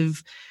terms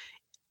of,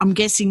 I'm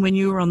guessing when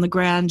you were on the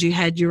ground, you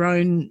had your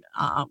own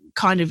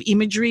kind of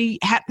imagery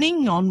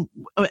happening on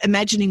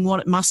imagining what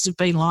it must have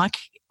been like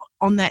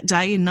on that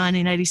day in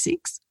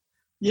 1986?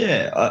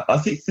 Yeah, I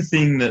think the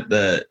thing that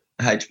the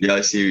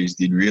HBO series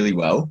did really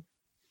well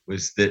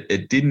was that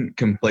it didn't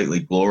completely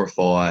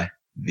glorify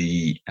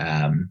the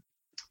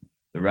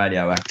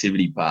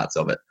radioactivity parts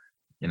of it,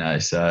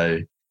 so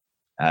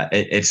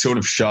it sort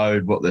of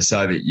showed what the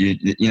Soviet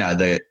Union,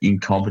 the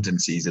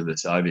incompetencies of the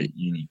Soviet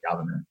Union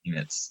government in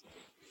its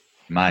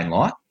main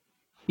light.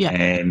 Yeah.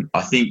 And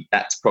I think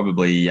that's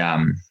probably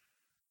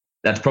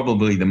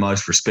the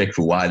most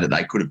respectful way that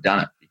they could have done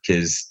it,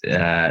 because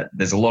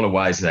there's a lot of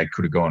ways they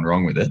could have gone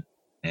wrong with it,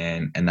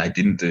 and they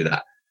didn't do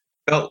that.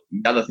 Well,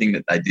 the other thing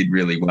that they did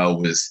really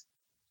well was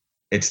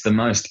it's the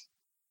most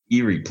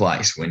eerie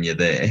place when you're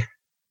there,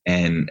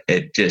 and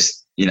it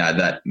just,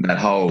 that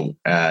whole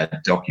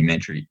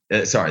documentary,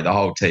 the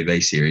whole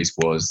TV series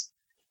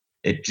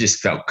it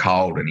just felt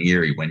cold and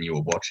eerie when you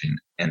were watching,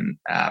 and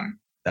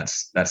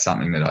that's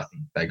something that I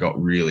think they got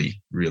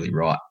really, really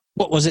right.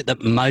 What was it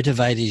that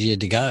motivated you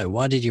to go?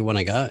 Why did you want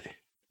to go?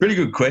 Pretty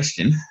good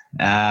question,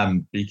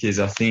 because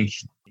I think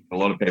a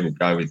lot of people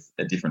go with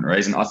a different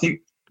reason. I think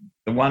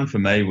the one for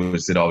me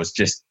was that I was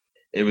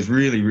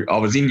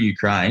in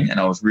Ukraine and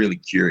I was really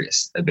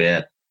curious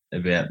about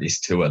this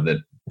tour that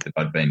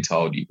I'd been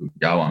told you could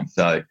go on.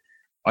 So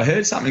I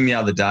heard something the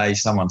other day,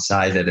 someone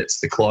say that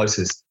it's the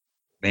closest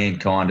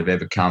mankind have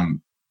ever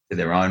come to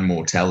their own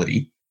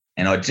mortality.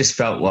 And I just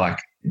felt like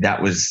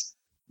that was,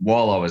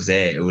 while I was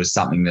there, it was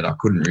something that I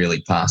couldn't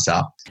really pass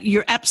up.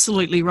 You're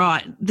absolutely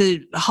right.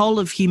 The whole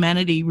of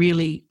humanity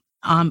really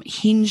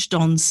hinged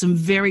on some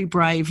very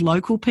brave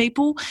local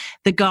people,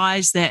 the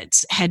guys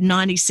that had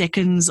 90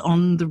 seconds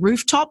on the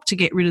rooftop to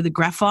get rid of the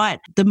graphite,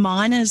 the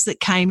miners that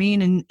came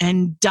in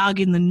and dug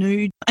in the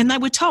nude. And they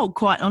were told,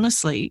 quite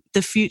honestly,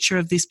 the future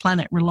of this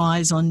planet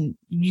relies on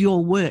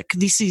your work.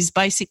 This is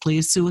basically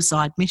a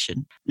suicide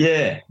mission.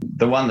 Yeah.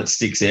 The one that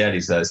sticks out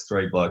is those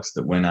 3 blokes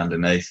that went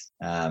underneath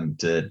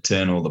to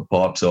turn all the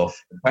pipes off.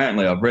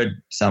 Apparently, I've read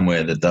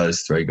somewhere that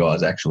those 3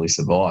 guys actually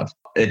survived.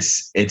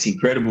 It's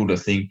incredible to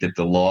think that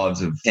the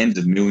lives of tens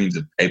of millions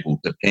of people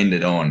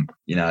depended on,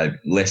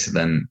 less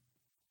than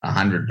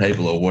 100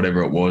 people or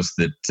whatever it was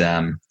that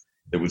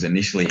was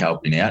initially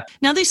helping out.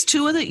 Now, this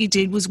tour that you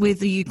did was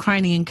with a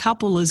Ukrainian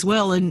couple as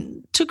well,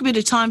 and took a bit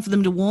of time for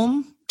them to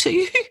warm to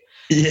you.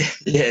 To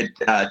say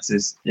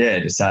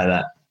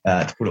that,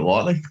 to put it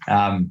lightly.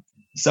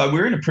 So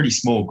we're in a pretty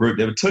small group.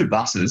 There were 2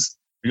 buses.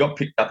 We got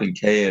picked up in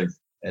Kiev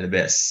at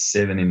about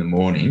 7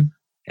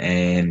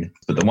 a.m,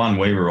 but the one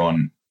we were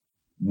on,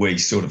 we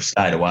sort of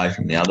stayed away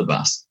from the other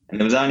bus. And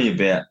there was only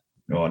about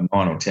 9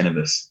 or 10 of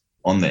us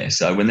on there.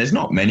 So when there's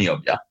not many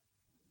of you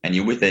and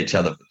you're with each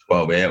other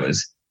for 12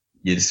 hours,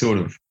 you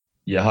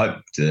hope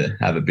to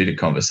have a bit of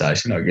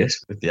conversation, I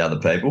guess, with the other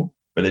people.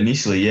 But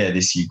initially,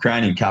 this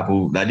Ukrainian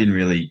couple, they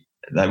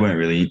weren't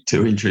really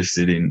too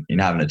interested in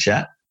having a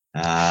chat.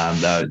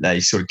 They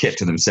sort of kept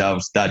to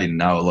themselves. They didn't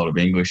know a lot of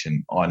English,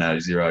 and I know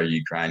 0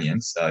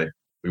 Ukrainian, so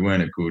we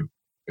weren't a good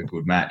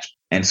match.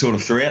 And sort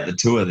of throughout the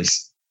tour, they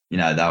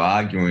were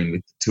arguing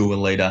with the tour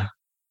leader,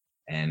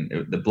 and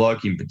the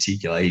bloke in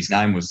particular, his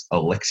name was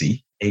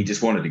Alexei. He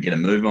just wanted to get a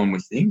move on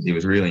with things. He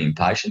was really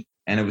impatient,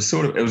 and it was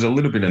a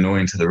little bit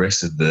annoying to the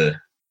rest of the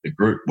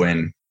group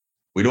when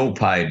we'd all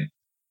paid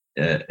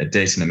a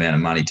decent amount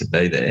of money to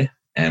be there,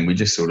 and we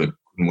just sort of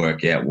couldn't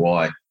work out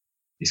why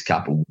this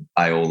couple would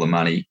pay all the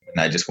money and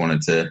they just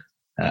wanted to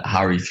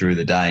hurry through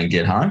the day and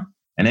get home.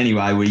 And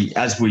anyway,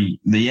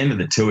 the end of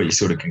the tour, you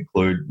sort of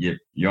conclude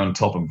you're on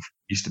top of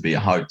used to be a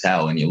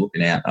hotel and you're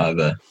looking out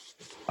over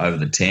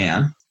the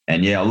town.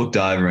 And I looked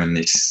over and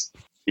this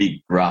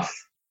big, rough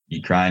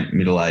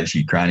middle-aged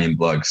Ukrainian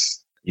bloke,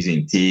 he's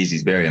in tears,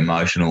 he's very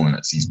emotional, and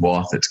it's his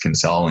wife that's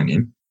consoling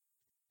him.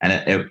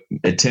 And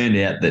it turned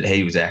out that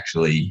he was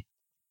actually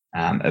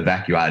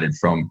evacuated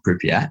from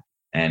Pripyat,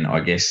 and I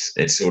guess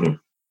it sort of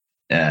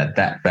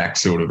that fact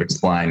sort of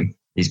explained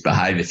his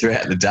behaviour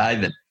throughout the day,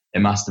 that it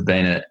must have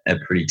been a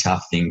pretty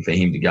tough thing for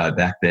him to go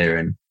back there.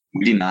 And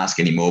we didn't ask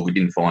anymore. We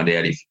didn't find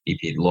out if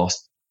he'd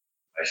lost.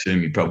 I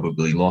assume he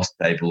probably lost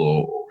people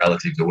or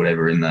relatives or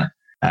whatever in the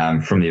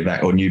from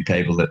the or knew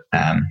people that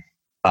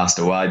passed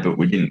away. But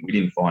we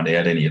didn't find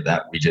out any of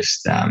that. We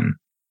just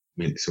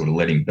we sort of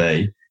let him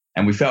be,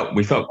 and we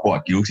felt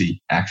quite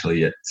guilty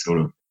actually. It sort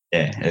of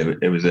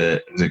it was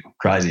a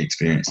crazy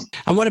experience.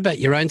 And what about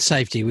your own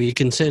safety? Were you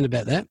concerned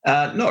about that?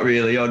 Not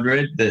really. I'd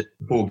read that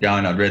before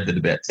going,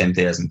 about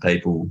 10,000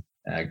 people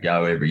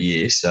go every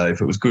year. So if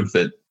it was good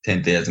for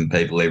 10,000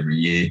 people every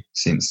year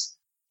since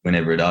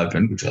whenever it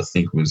opened, which I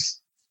think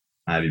was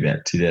maybe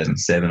about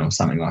 2007 or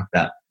something like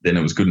that, then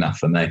it was good enough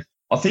for me.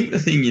 I think the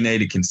thing you need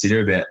to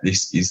consider about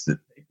this is that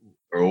people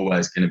are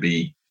always going to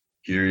be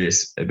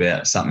curious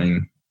about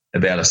something,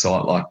 about a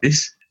site like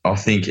this. I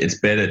think it's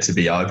better to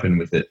be open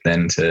with it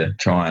than to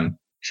try and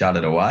shut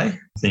it away.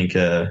 I think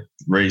a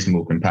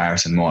reasonable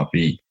comparison might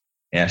be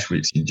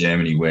Auschwitz in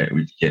Germany,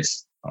 which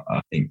gets,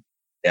 I think,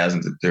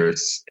 thousands of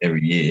tourists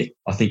every year.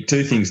 I think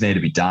two things need to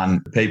be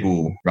done.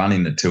 People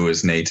running the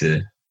tours need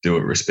to do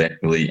it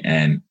respectfully,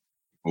 and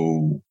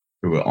people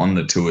who are on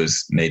the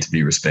tours need to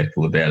be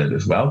respectful about it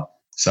as well.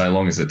 So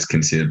long as it's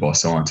considered by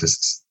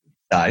scientists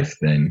safe,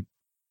 then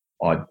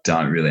I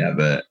don't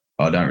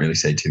really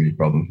see too many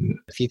problems with it.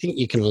 If you think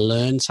you can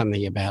learn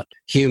something about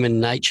human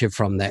nature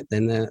from that,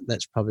 then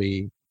that's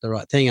probably the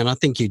right thing. And I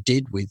think you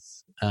did with,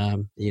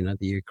 the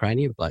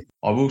Ukrainian bloke.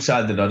 I will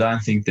say that I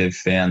don't think they've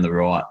found the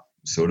right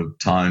sort of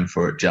tone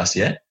for it just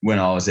yet. When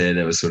I was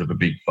there was sort of a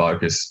big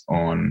focus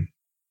on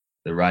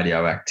the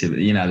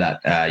radioactivity,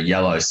 that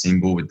yellow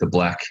symbol with the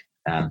black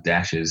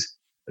dashes,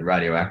 the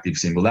radioactive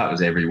symbol, that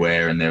was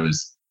everywhere, and there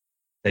was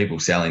people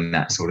selling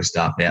that sort of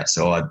stuff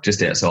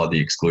just outside the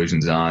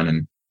exclusion zone.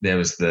 And there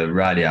was the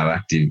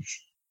radioactive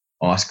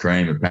ice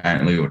cream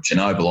apparently, or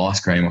Chernobyl ice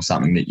cream or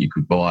something that you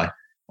could buy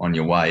on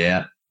your way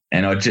out.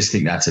 And I just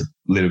think that's a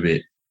little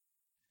bit,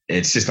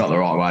 it's just not the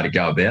right way to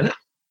go about it.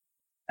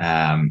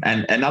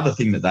 And another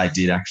thing that they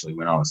did actually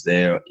when I was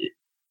there,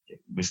 it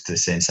was to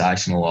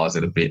sensationalise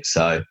it a bit.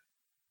 So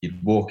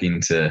you'd walk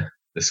into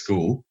the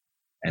school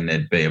and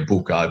there'd be a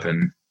book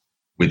open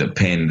with a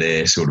pen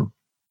there, sort of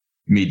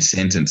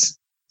mid-sentence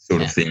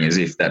sort of thing, as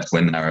if that's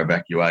when they were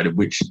evacuated,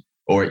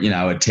 or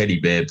a teddy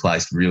bear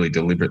placed really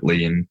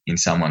deliberately in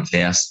someone's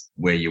house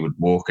where you would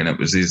walk, and it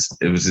was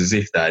as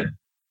if they'd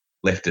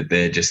left it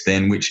there just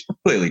then, which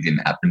clearly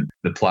didn't happen.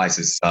 The place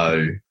is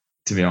so,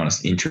 to be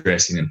honest,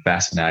 interesting and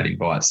fascinating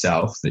by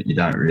itself that you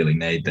don't really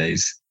need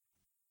these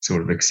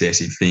sort of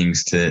excessive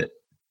things to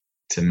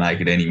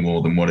make it any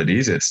more than what it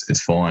is.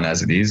 It's fine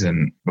as it is,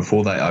 and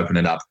before they open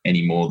it up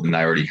any more than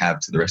they already have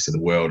to the rest of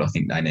the world, I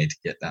think they need to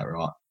get that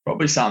right.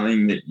 Probably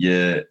something that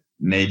you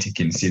need to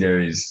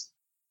consider is,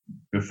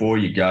 before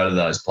you go to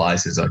those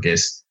places, I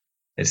guess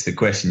it's the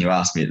question you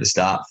asked me at the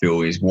start,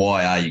 Phil, is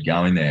why are you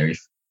going there?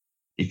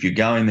 If you're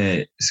going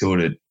there sort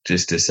of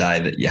just to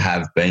say that you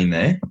have been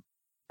there,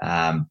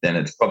 then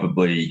it's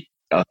probably,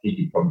 I think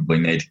you probably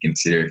need to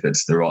consider if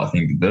it's the right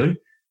thing to do.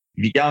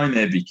 If you're going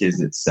there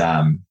because it's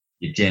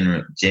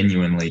you're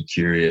genuinely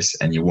curious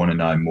and you want to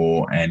know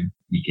more and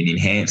you can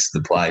enhance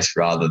the place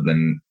rather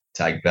than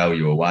take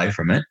value away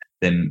from it,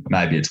 then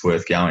maybe it's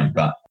worth going.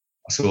 But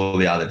I saw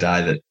the other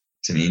day that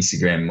some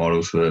Instagram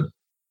models were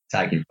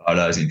taking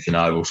photos in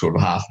Chernobyl sort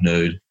of half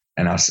nude,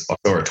 and I saw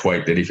a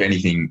tweet that if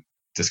anything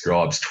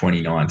describes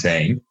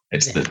 2019,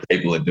 it's that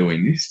people are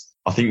doing this.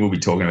 I think we'll be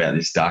talking about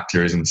this dark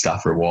tourism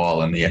stuff for a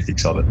while and the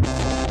ethics of it.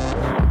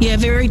 Yeah,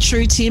 very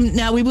true, Tim.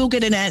 Now, we will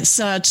get an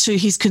answer to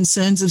his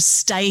concerns of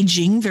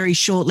staging very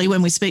shortly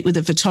when we speak with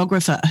a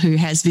photographer who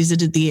has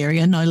visited the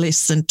area no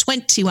less than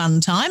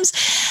 21 times.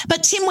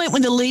 But Tim went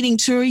with a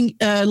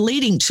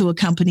leading tour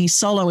company,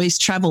 Solo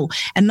East Travel,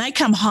 and they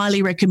come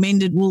highly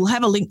recommended. We'll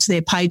have a link to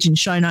their page in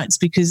show notes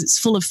because it's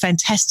full of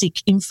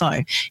fantastic info,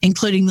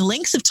 including the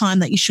length of time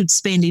that you should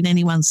spend in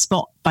any one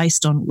spot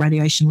based on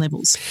radiation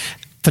levels.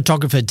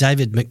 Photographer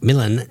David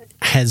McMillan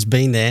has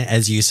been there,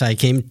 as you say,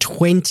 Kim,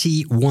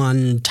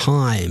 21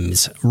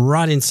 times,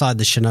 right inside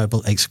the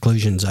Chernobyl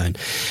exclusion zone.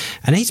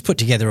 And he's put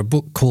together a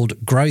book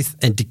called Growth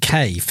and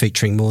Decay,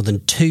 featuring more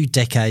than 2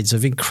 decades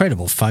of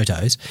incredible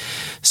photos.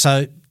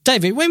 So,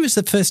 David, when was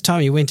the first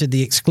time you went to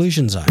the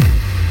exclusion zone?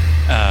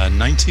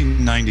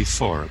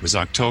 1994. It was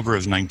October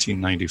of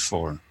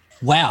 1994.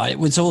 Wow, it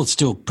was all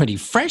still pretty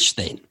fresh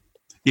then.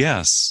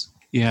 Yes.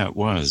 Yeah, it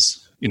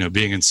was.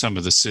 Being in some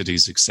of the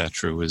cities,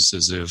 etc., was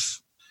as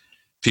if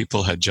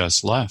people had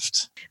just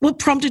left. What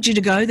prompted you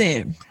to go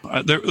there?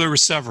 There were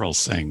several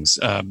things.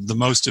 The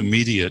most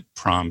immediate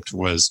prompt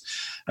was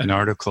an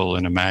article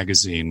in a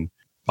magazine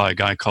by a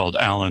guy called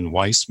Alan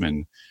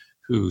Weissman,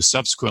 who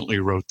subsequently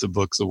wrote the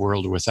book The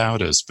World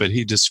Without Us. But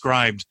he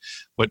described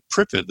what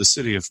Pripyat, the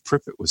city of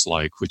Pripyat, was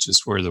like, which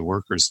is where the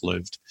workers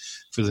lived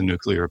for the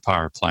nuclear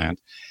power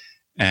plant.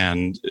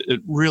 And it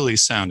really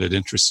sounded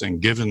interesting,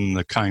 given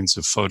the kinds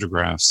of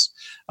photographs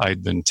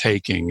I'd been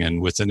taking,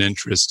 and with an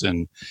interest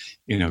in,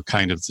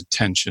 kind of the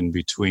tension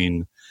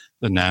between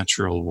the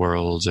natural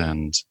world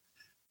and,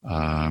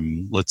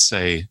 let's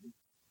say,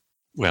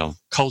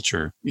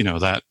 culture,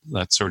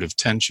 that sort of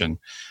tension.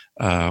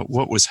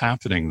 What was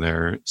happening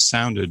there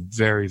sounded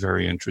very,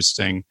 very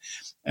interesting,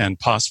 and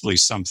possibly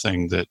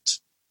something that,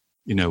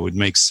 would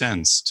make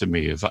sense to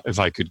me if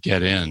I could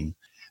get in.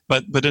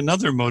 But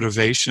another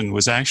motivation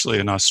was actually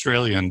an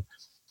Australian,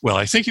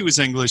 I think he was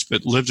English,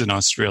 but lived in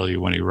Australia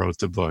when he wrote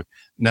the book,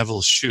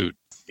 Neville Shute.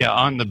 Yeah,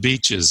 On the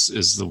Beaches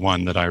is the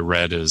one that I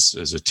read as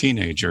a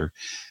teenager,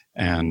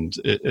 and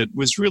it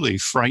was really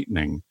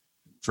frightening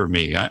for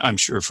me. I'm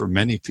sure for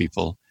many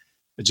people,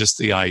 just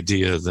the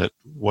idea that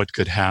what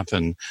could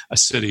happen, a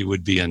city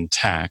would be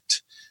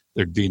intact,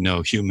 there'd be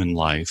no human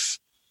life,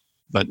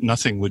 but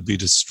nothing would be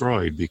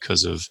destroyed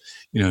because of,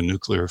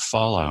 nuclear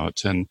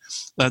fallout. And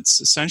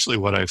that's essentially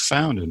what I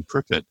found in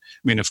Pripyat.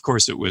 I mean, of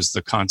course, it was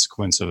the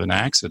consequence of an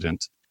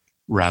accident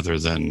rather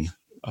than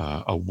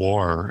a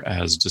war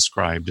as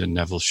described in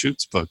Neville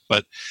Shute's book.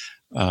 But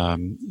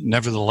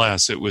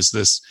nevertheless, it was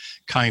this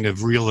kind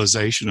of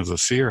realization of a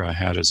fear I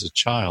had as a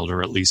child,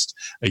 or at least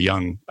a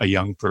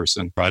young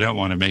person. I don't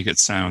want to make it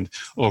sound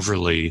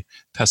overly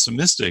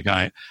pessimistic.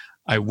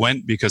 I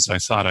went because I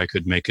thought I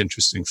could make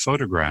interesting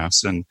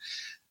photographs, and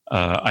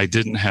I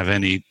didn't have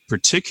any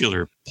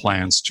particular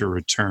plans to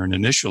return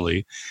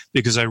initially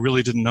because I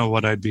really didn't know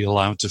what I'd be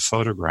allowed to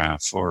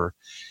photograph, or,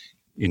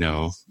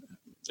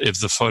 if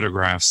the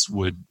photographs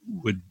would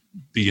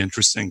be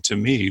interesting to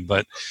me,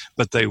 but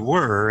they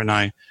were, and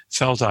I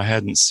felt I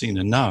hadn't seen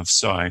enough.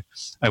 So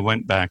I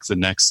went back the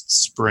next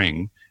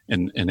spring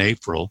in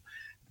April,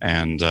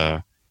 and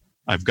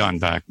I've gone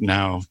back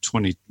now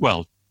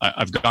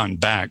I've gone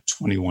back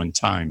 21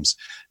 times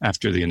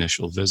after the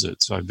initial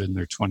visit. So I've been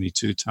there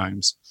 22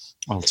 times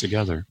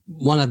altogether.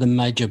 One of the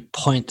major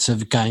points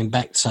of going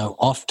back so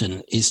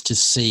often is to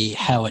see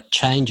how it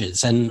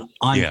changes. And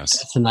I'm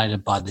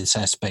fascinated by this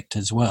aspect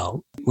as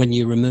well. When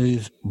you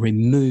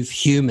remove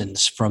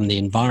humans from the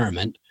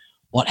environment,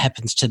 what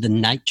happens to the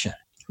nature?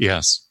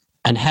 Yes.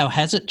 And how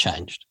has it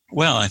changed?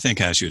 Well, I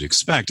think as you'd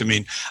expect. I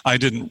mean, I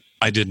didn't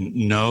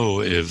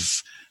know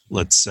if,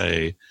 let's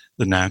say,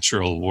 the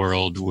natural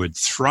world would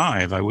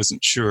thrive. I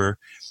wasn't sure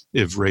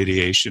if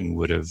radiation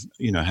would have,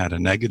 had a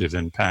negative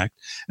impact.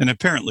 And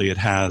apparently it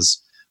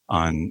has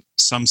on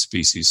some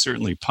species,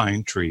 certainly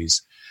pine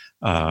trees.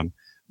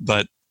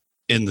 But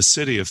in the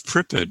city of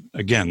Pripyat,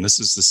 again, this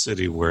is the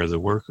city where the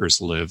workers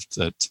lived,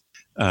 that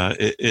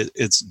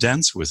it's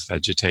dense with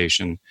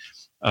vegetation.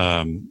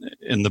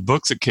 In the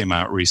book that came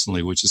out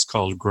recently, which is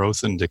called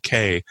Growth and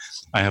Decay,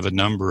 I have a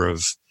number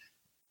of,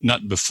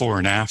 not before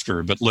and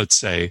after, but let's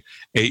say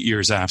 8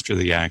 years after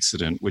the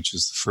accident, which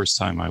is the first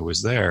time I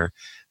was there,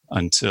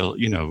 until,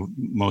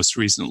 most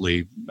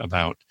recently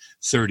about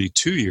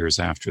 32 years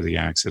after the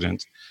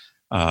accident.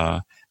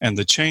 And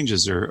the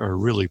changes are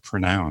really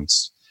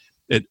pronounced.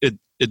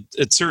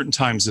 At certain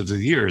times of the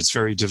year, it's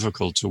very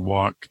difficult to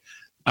walk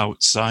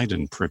outside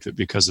in Pripyat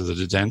because of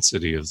the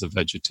density of the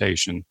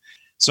vegetation.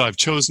 So I've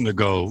chosen to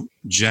go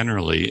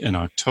generally in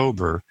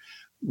October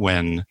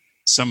when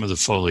some of the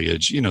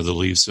foliage, the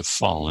leaves have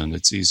fallen.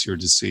 It's easier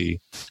to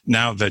see.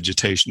 Now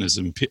vegetation is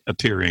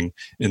appearing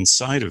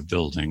inside of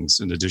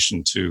buildings in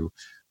addition to,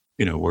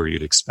 where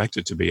you'd expect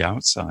it to be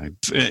outside.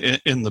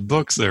 In the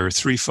book, there are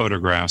 3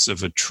 photographs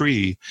of a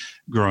tree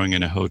growing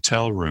in a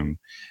hotel room.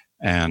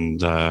 And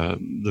the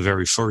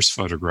very first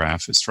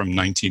photograph is from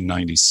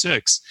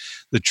 1996.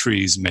 The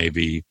trees may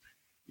be,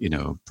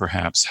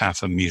 perhaps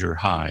half a meter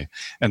high.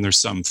 And there's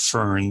some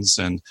ferns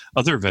and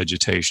other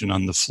vegetation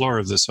on the floor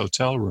of this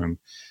hotel room,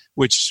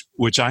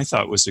 which I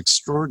thought was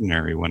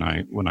extraordinary when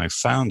I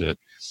found it.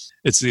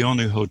 It's the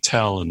only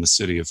hotel in the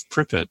city of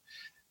Pripyat,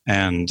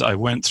 and I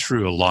went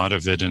through a lot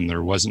of it, and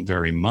there wasn't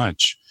very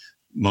much.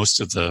 Most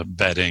of the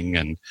bedding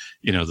and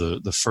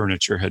the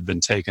furniture had been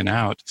taken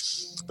out,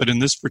 but in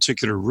this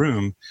particular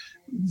room,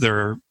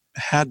 there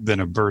had been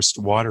a burst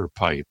water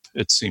pipe,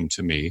 it seemed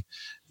to me,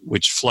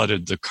 which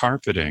flooded the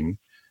carpeting,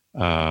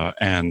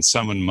 and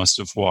someone must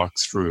have walked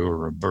through,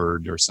 or a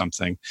bird or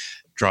something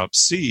drop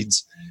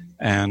seeds,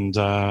 and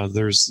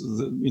there's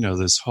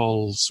this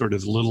whole sort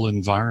of little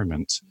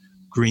environment,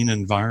 green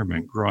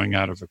environment growing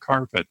out of a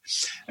carpet.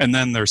 And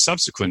then there are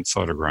subsequent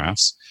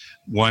photographs,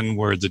 one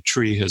where the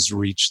tree has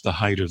reached the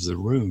height of the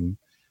room,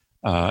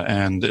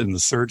 and in the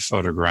third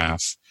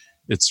photograph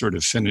it sort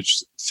of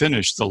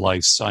finished the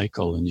life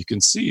cycle, and you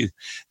can see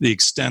the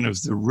extent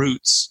of the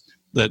roots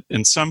that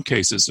in some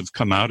cases have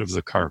come out of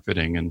the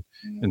carpeting, and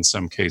in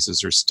some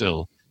cases are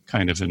still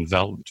kind of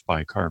enveloped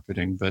by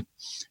carpeting. But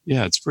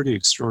yeah, it's pretty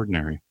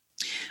extraordinary.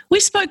 We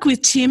spoke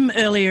with Tim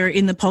earlier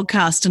in the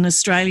podcast,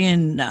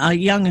 a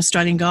young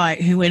Australian guy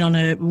who went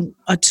on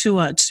a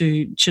tour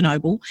to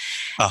Chernobyl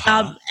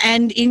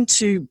and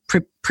into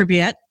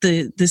Pripyat,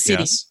 the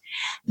city. Yes.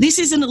 This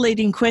isn't a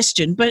leading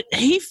question, but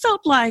he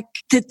felt like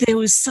that there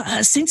was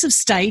a sense of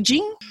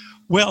staging.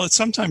 Well, it's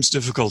sometimes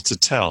difficult to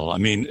tell. I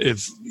mean,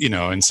 if,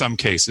 in some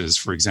cases,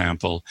 for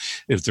example,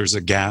 if there's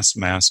a gas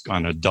mask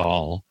on a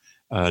doll,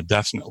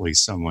 definitely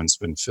someone's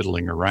been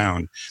fiddling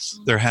around.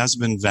 There has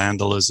been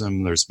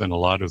vandalism. There's been a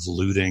lot of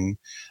looting.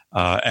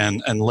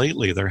 And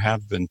lately there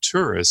have been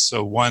tourists.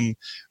 So one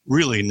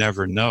really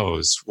never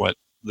knows what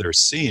they're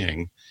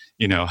seeing,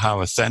 how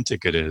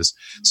authentic it is.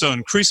 So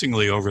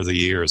increasingly over the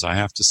years, I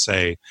have to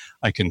say,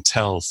 I can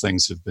tell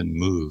things have been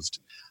moved.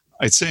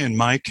 I'd say in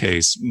my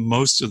case,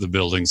 most of the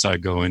buildings I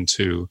go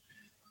into,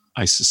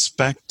 I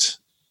suspect,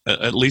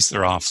 at least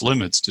they're off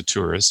limits to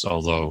tourists,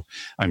 although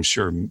I'm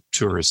sure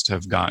tourists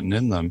have gotten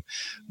in them.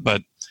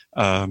 But,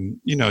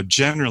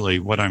 generally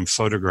what I'm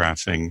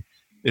photographing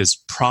is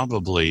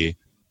probably,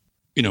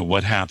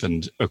 what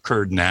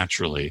occurred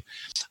naturally.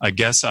 I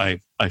guess I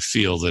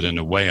feel that in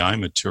a way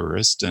I'm a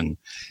tourist, and,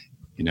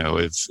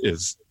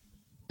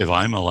 if if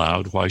I'm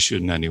allowed, why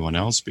shouldn't anyone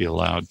else be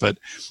allowed? But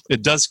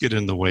it does get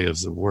in the way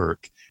of the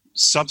work.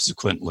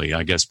 Subsequently,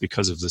 I guess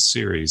because of the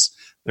series,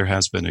 there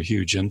has been a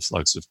huge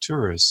influx of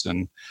tourists.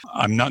 And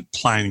I'm not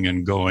planning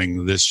on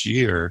going this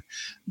year,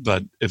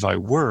 but if I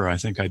were, I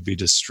think I'd be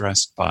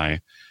distressed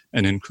by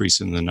an increase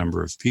in the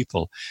number of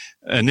people.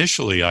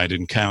 Initially, I'd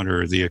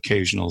encounter the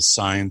occasional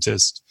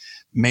scientist,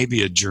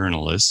 maybe a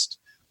journalist.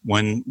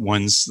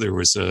 Once there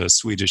was a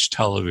Swedish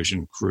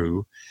television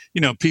crew,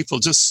 people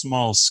just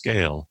small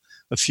scale,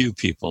 a few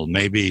people,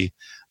 maybe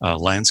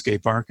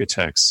landscape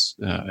architects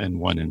in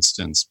one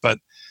instance, but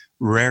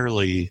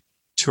rarely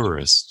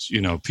tourists,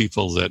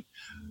 people that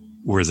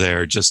were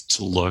there just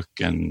to look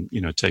and,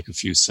 take a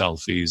few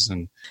selfies.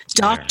 And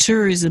dark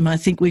tourism, I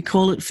think we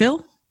call it,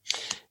 Phil.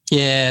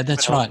 Yeah,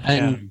 that's right.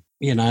 And,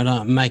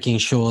 making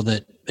sure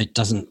that it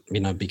doesn't,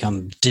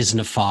 become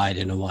Disneyfied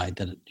in a way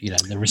that,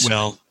 the risk.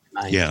 Well,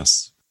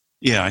 yes.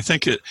 Yeah, I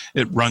think it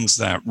runs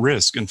that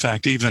risk. In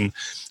fact, even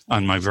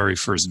on my very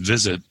first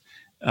visit,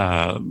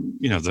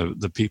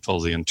 the people,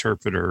 the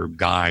interpreter,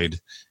 guide,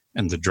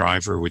 and the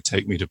driver would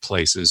take me to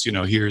places,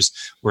 here's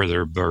where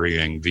they're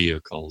burying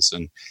vehicles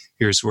and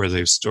here's where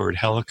they've stored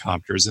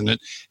helicopters. And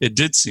it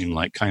did seem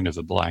like kind of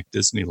a black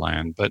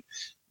Disneyland. But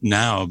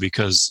now,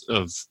 because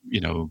of,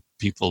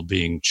 people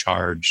being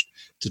charged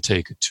to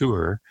take a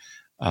tour,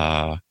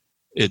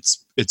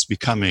 it's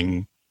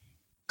becoming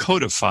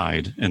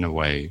codified in a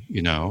way,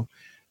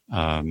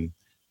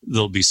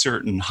 there'll be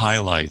certain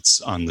highlights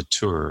on the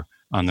tour,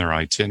 on their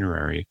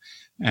itinerary.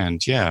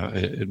 And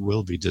it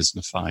will be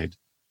Disneyfied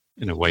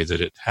in a way that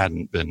it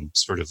hadn't been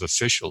sort of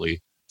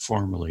officially,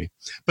 formally.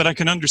 But I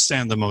can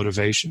understand the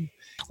motivation.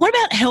 What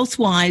about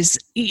health-wise?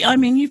 I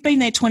mean, you've been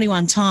there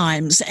 21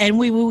 times, and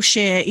we will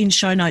share in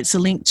show notes a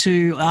link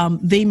to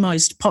the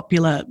most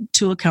popular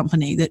tour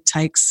company that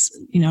takes,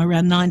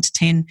 around 9 to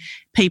 10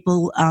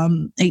 people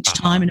each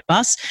time in a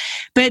bus.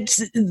 But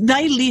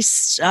they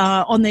list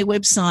on their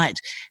website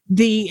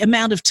the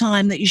amount of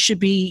time that you should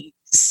be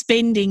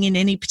spending in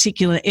any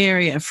particular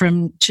area.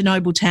 From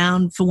Chernobyl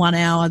town for 1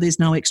 hour, there's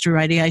no extra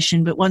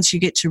radiation, but once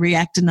you get to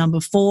reactor number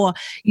 4,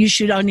 you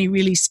should only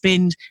really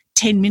spend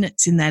 10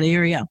 minutes in that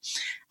area.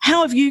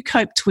 How have you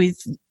coped with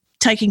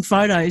taking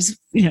photos,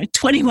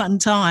 21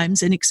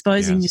 times and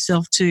exposing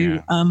yourself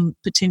to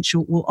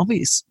potential, well,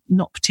 obvious,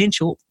 not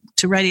potential,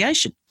 to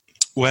radiation?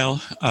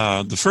 Well,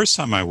 the first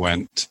time I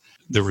went,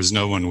 there was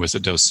no one with a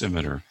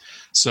dosimeter.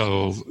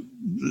 So,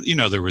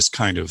 there was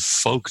kind of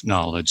folk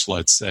knowledge,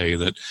 let's say,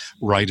 that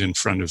right in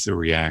front of the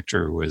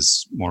reactor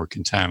was more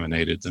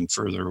contaminated than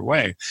further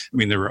away. I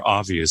mean, there were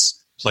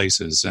obvious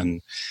places.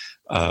 And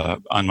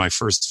on my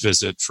first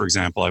visit, for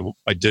example,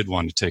 I did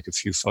want to take a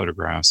few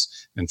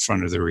photographs in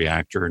front of the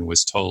reactor and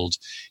was told,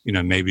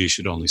 maybe you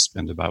should only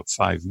spend about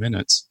 5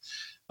 minutes.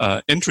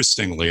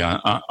 Interestingly,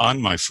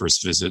 on my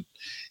first visit,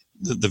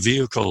 the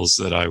vehicles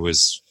that I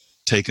was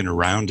taken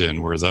around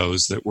in were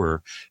those that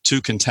were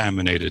too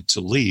contaminated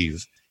to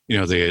leave.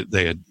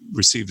 They had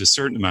received a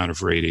certain amount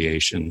of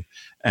radiation,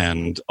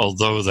 and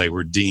although they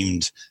were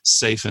deemed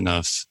safe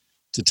enough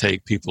to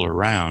take people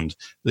around,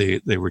 they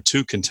were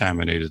too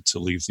contaminated to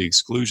leave the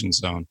exclusion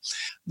zone.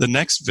 The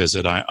next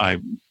visit, I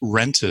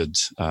rented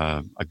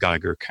a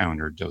Geiger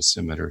counter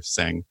dosimeter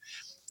thing,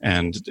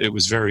 and it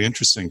was very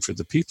interesting for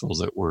the people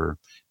that were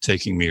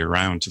taking me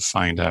around to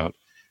find out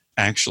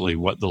actually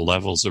what the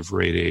levels of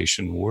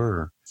radiation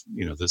were.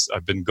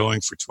 I've been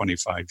going for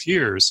 25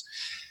 years,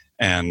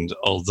 and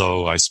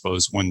although I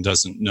suppose one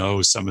doesn't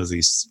know some of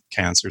these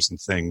cancers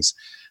and things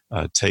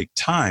take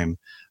time,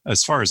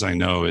 as far as I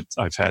know,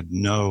 I've had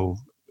no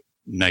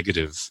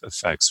negative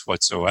effects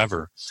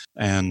whatsoever.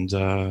 And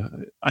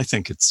I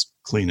think it's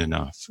clean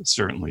enough.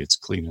 Certainly it's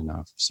clean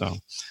enough. So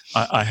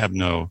I have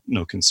no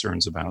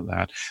concerns about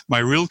that. My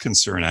real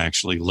concern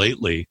actually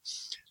lately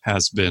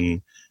has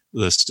been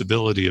the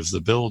stability of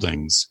the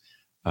buildings.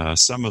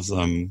 Some of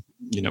them,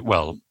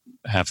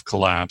 have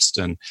collapsed,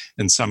 and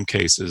in some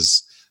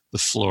cases the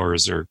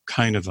floors are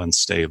kind of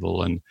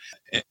unstable, and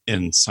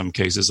in some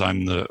cases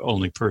I'm the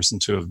only person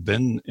to have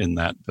been in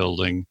that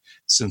building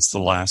since the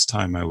last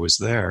time I was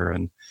there.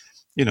 And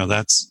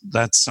that's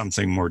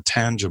something more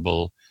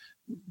tangible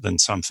than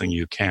something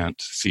you can't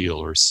feel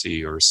or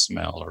see or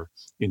smell or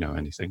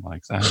anything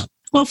like that.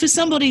 Well, for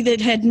somebody that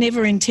had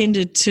never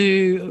intended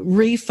to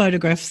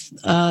re-photograph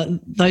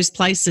those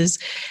places,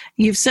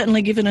 you've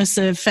certainly given us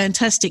a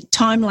fantastic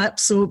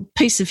time-lapse or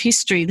piece of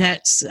history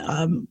that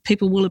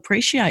people will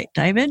appreciate,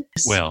 David.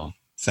 Well,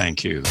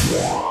 thank you.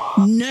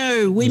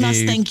 No, we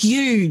must thank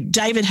you.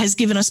 David has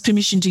given us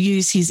permission to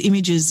use his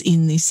images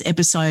in this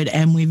episode,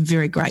 and we're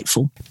very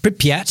grateful.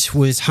 Pripyat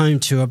was home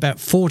to about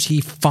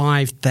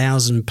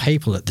 45,000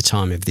 people at the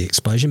time of the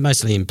explosion,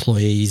 mostly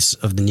employees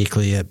of the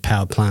nuclear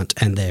power plant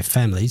and their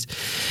families.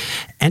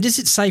 And is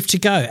it safe to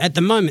go? At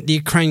the moment, the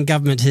Ukraine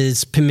government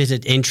has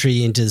permitted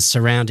entry into the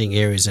surrounding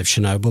areas of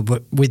Chernobyl,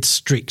 but with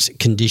strict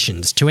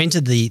conditions. To enter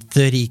the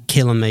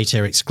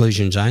 30-kilometre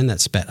exclusion zone,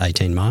 that's about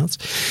 18 miles,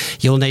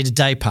 you'll need a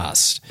day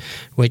pass,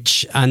 which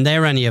and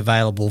they're only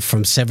available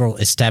from several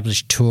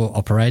established tour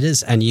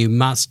operators, and you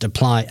must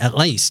apply at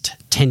least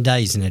 10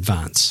 days in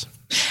advance.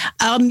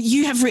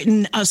 You have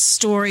written a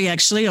story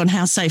actually on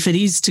how safe it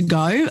is to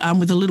go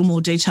with a little more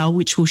detail,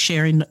 which we'll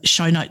share in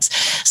show notes.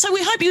 So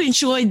we hope you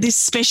enjoyed this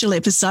special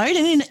episode.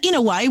 And in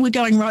a way, we're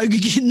going rogue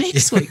again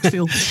next week,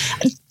 Phil.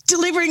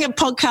 Delivering a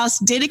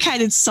podcast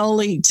dedicated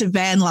solely to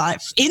van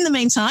life. In the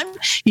meantime,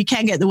 you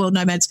can get the World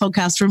Nomads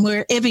podcast from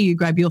wherever you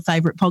grab your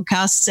favourite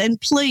podcasts. And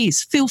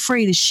please feel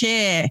free to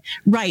share,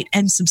 rate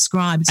and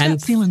subscribe. It's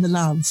about feeling the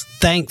love.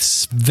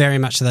 Thanks very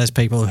much to those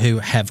people who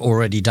have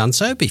already done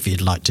so. But if you'd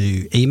like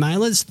to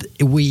email us,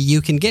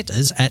 you can get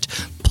us at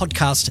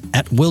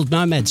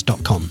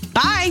podcast@worldnomads.com.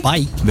 Bye.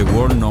 Bye. The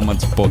World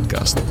Nomads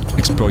podcast.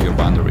 Explore your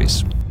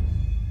boundaries.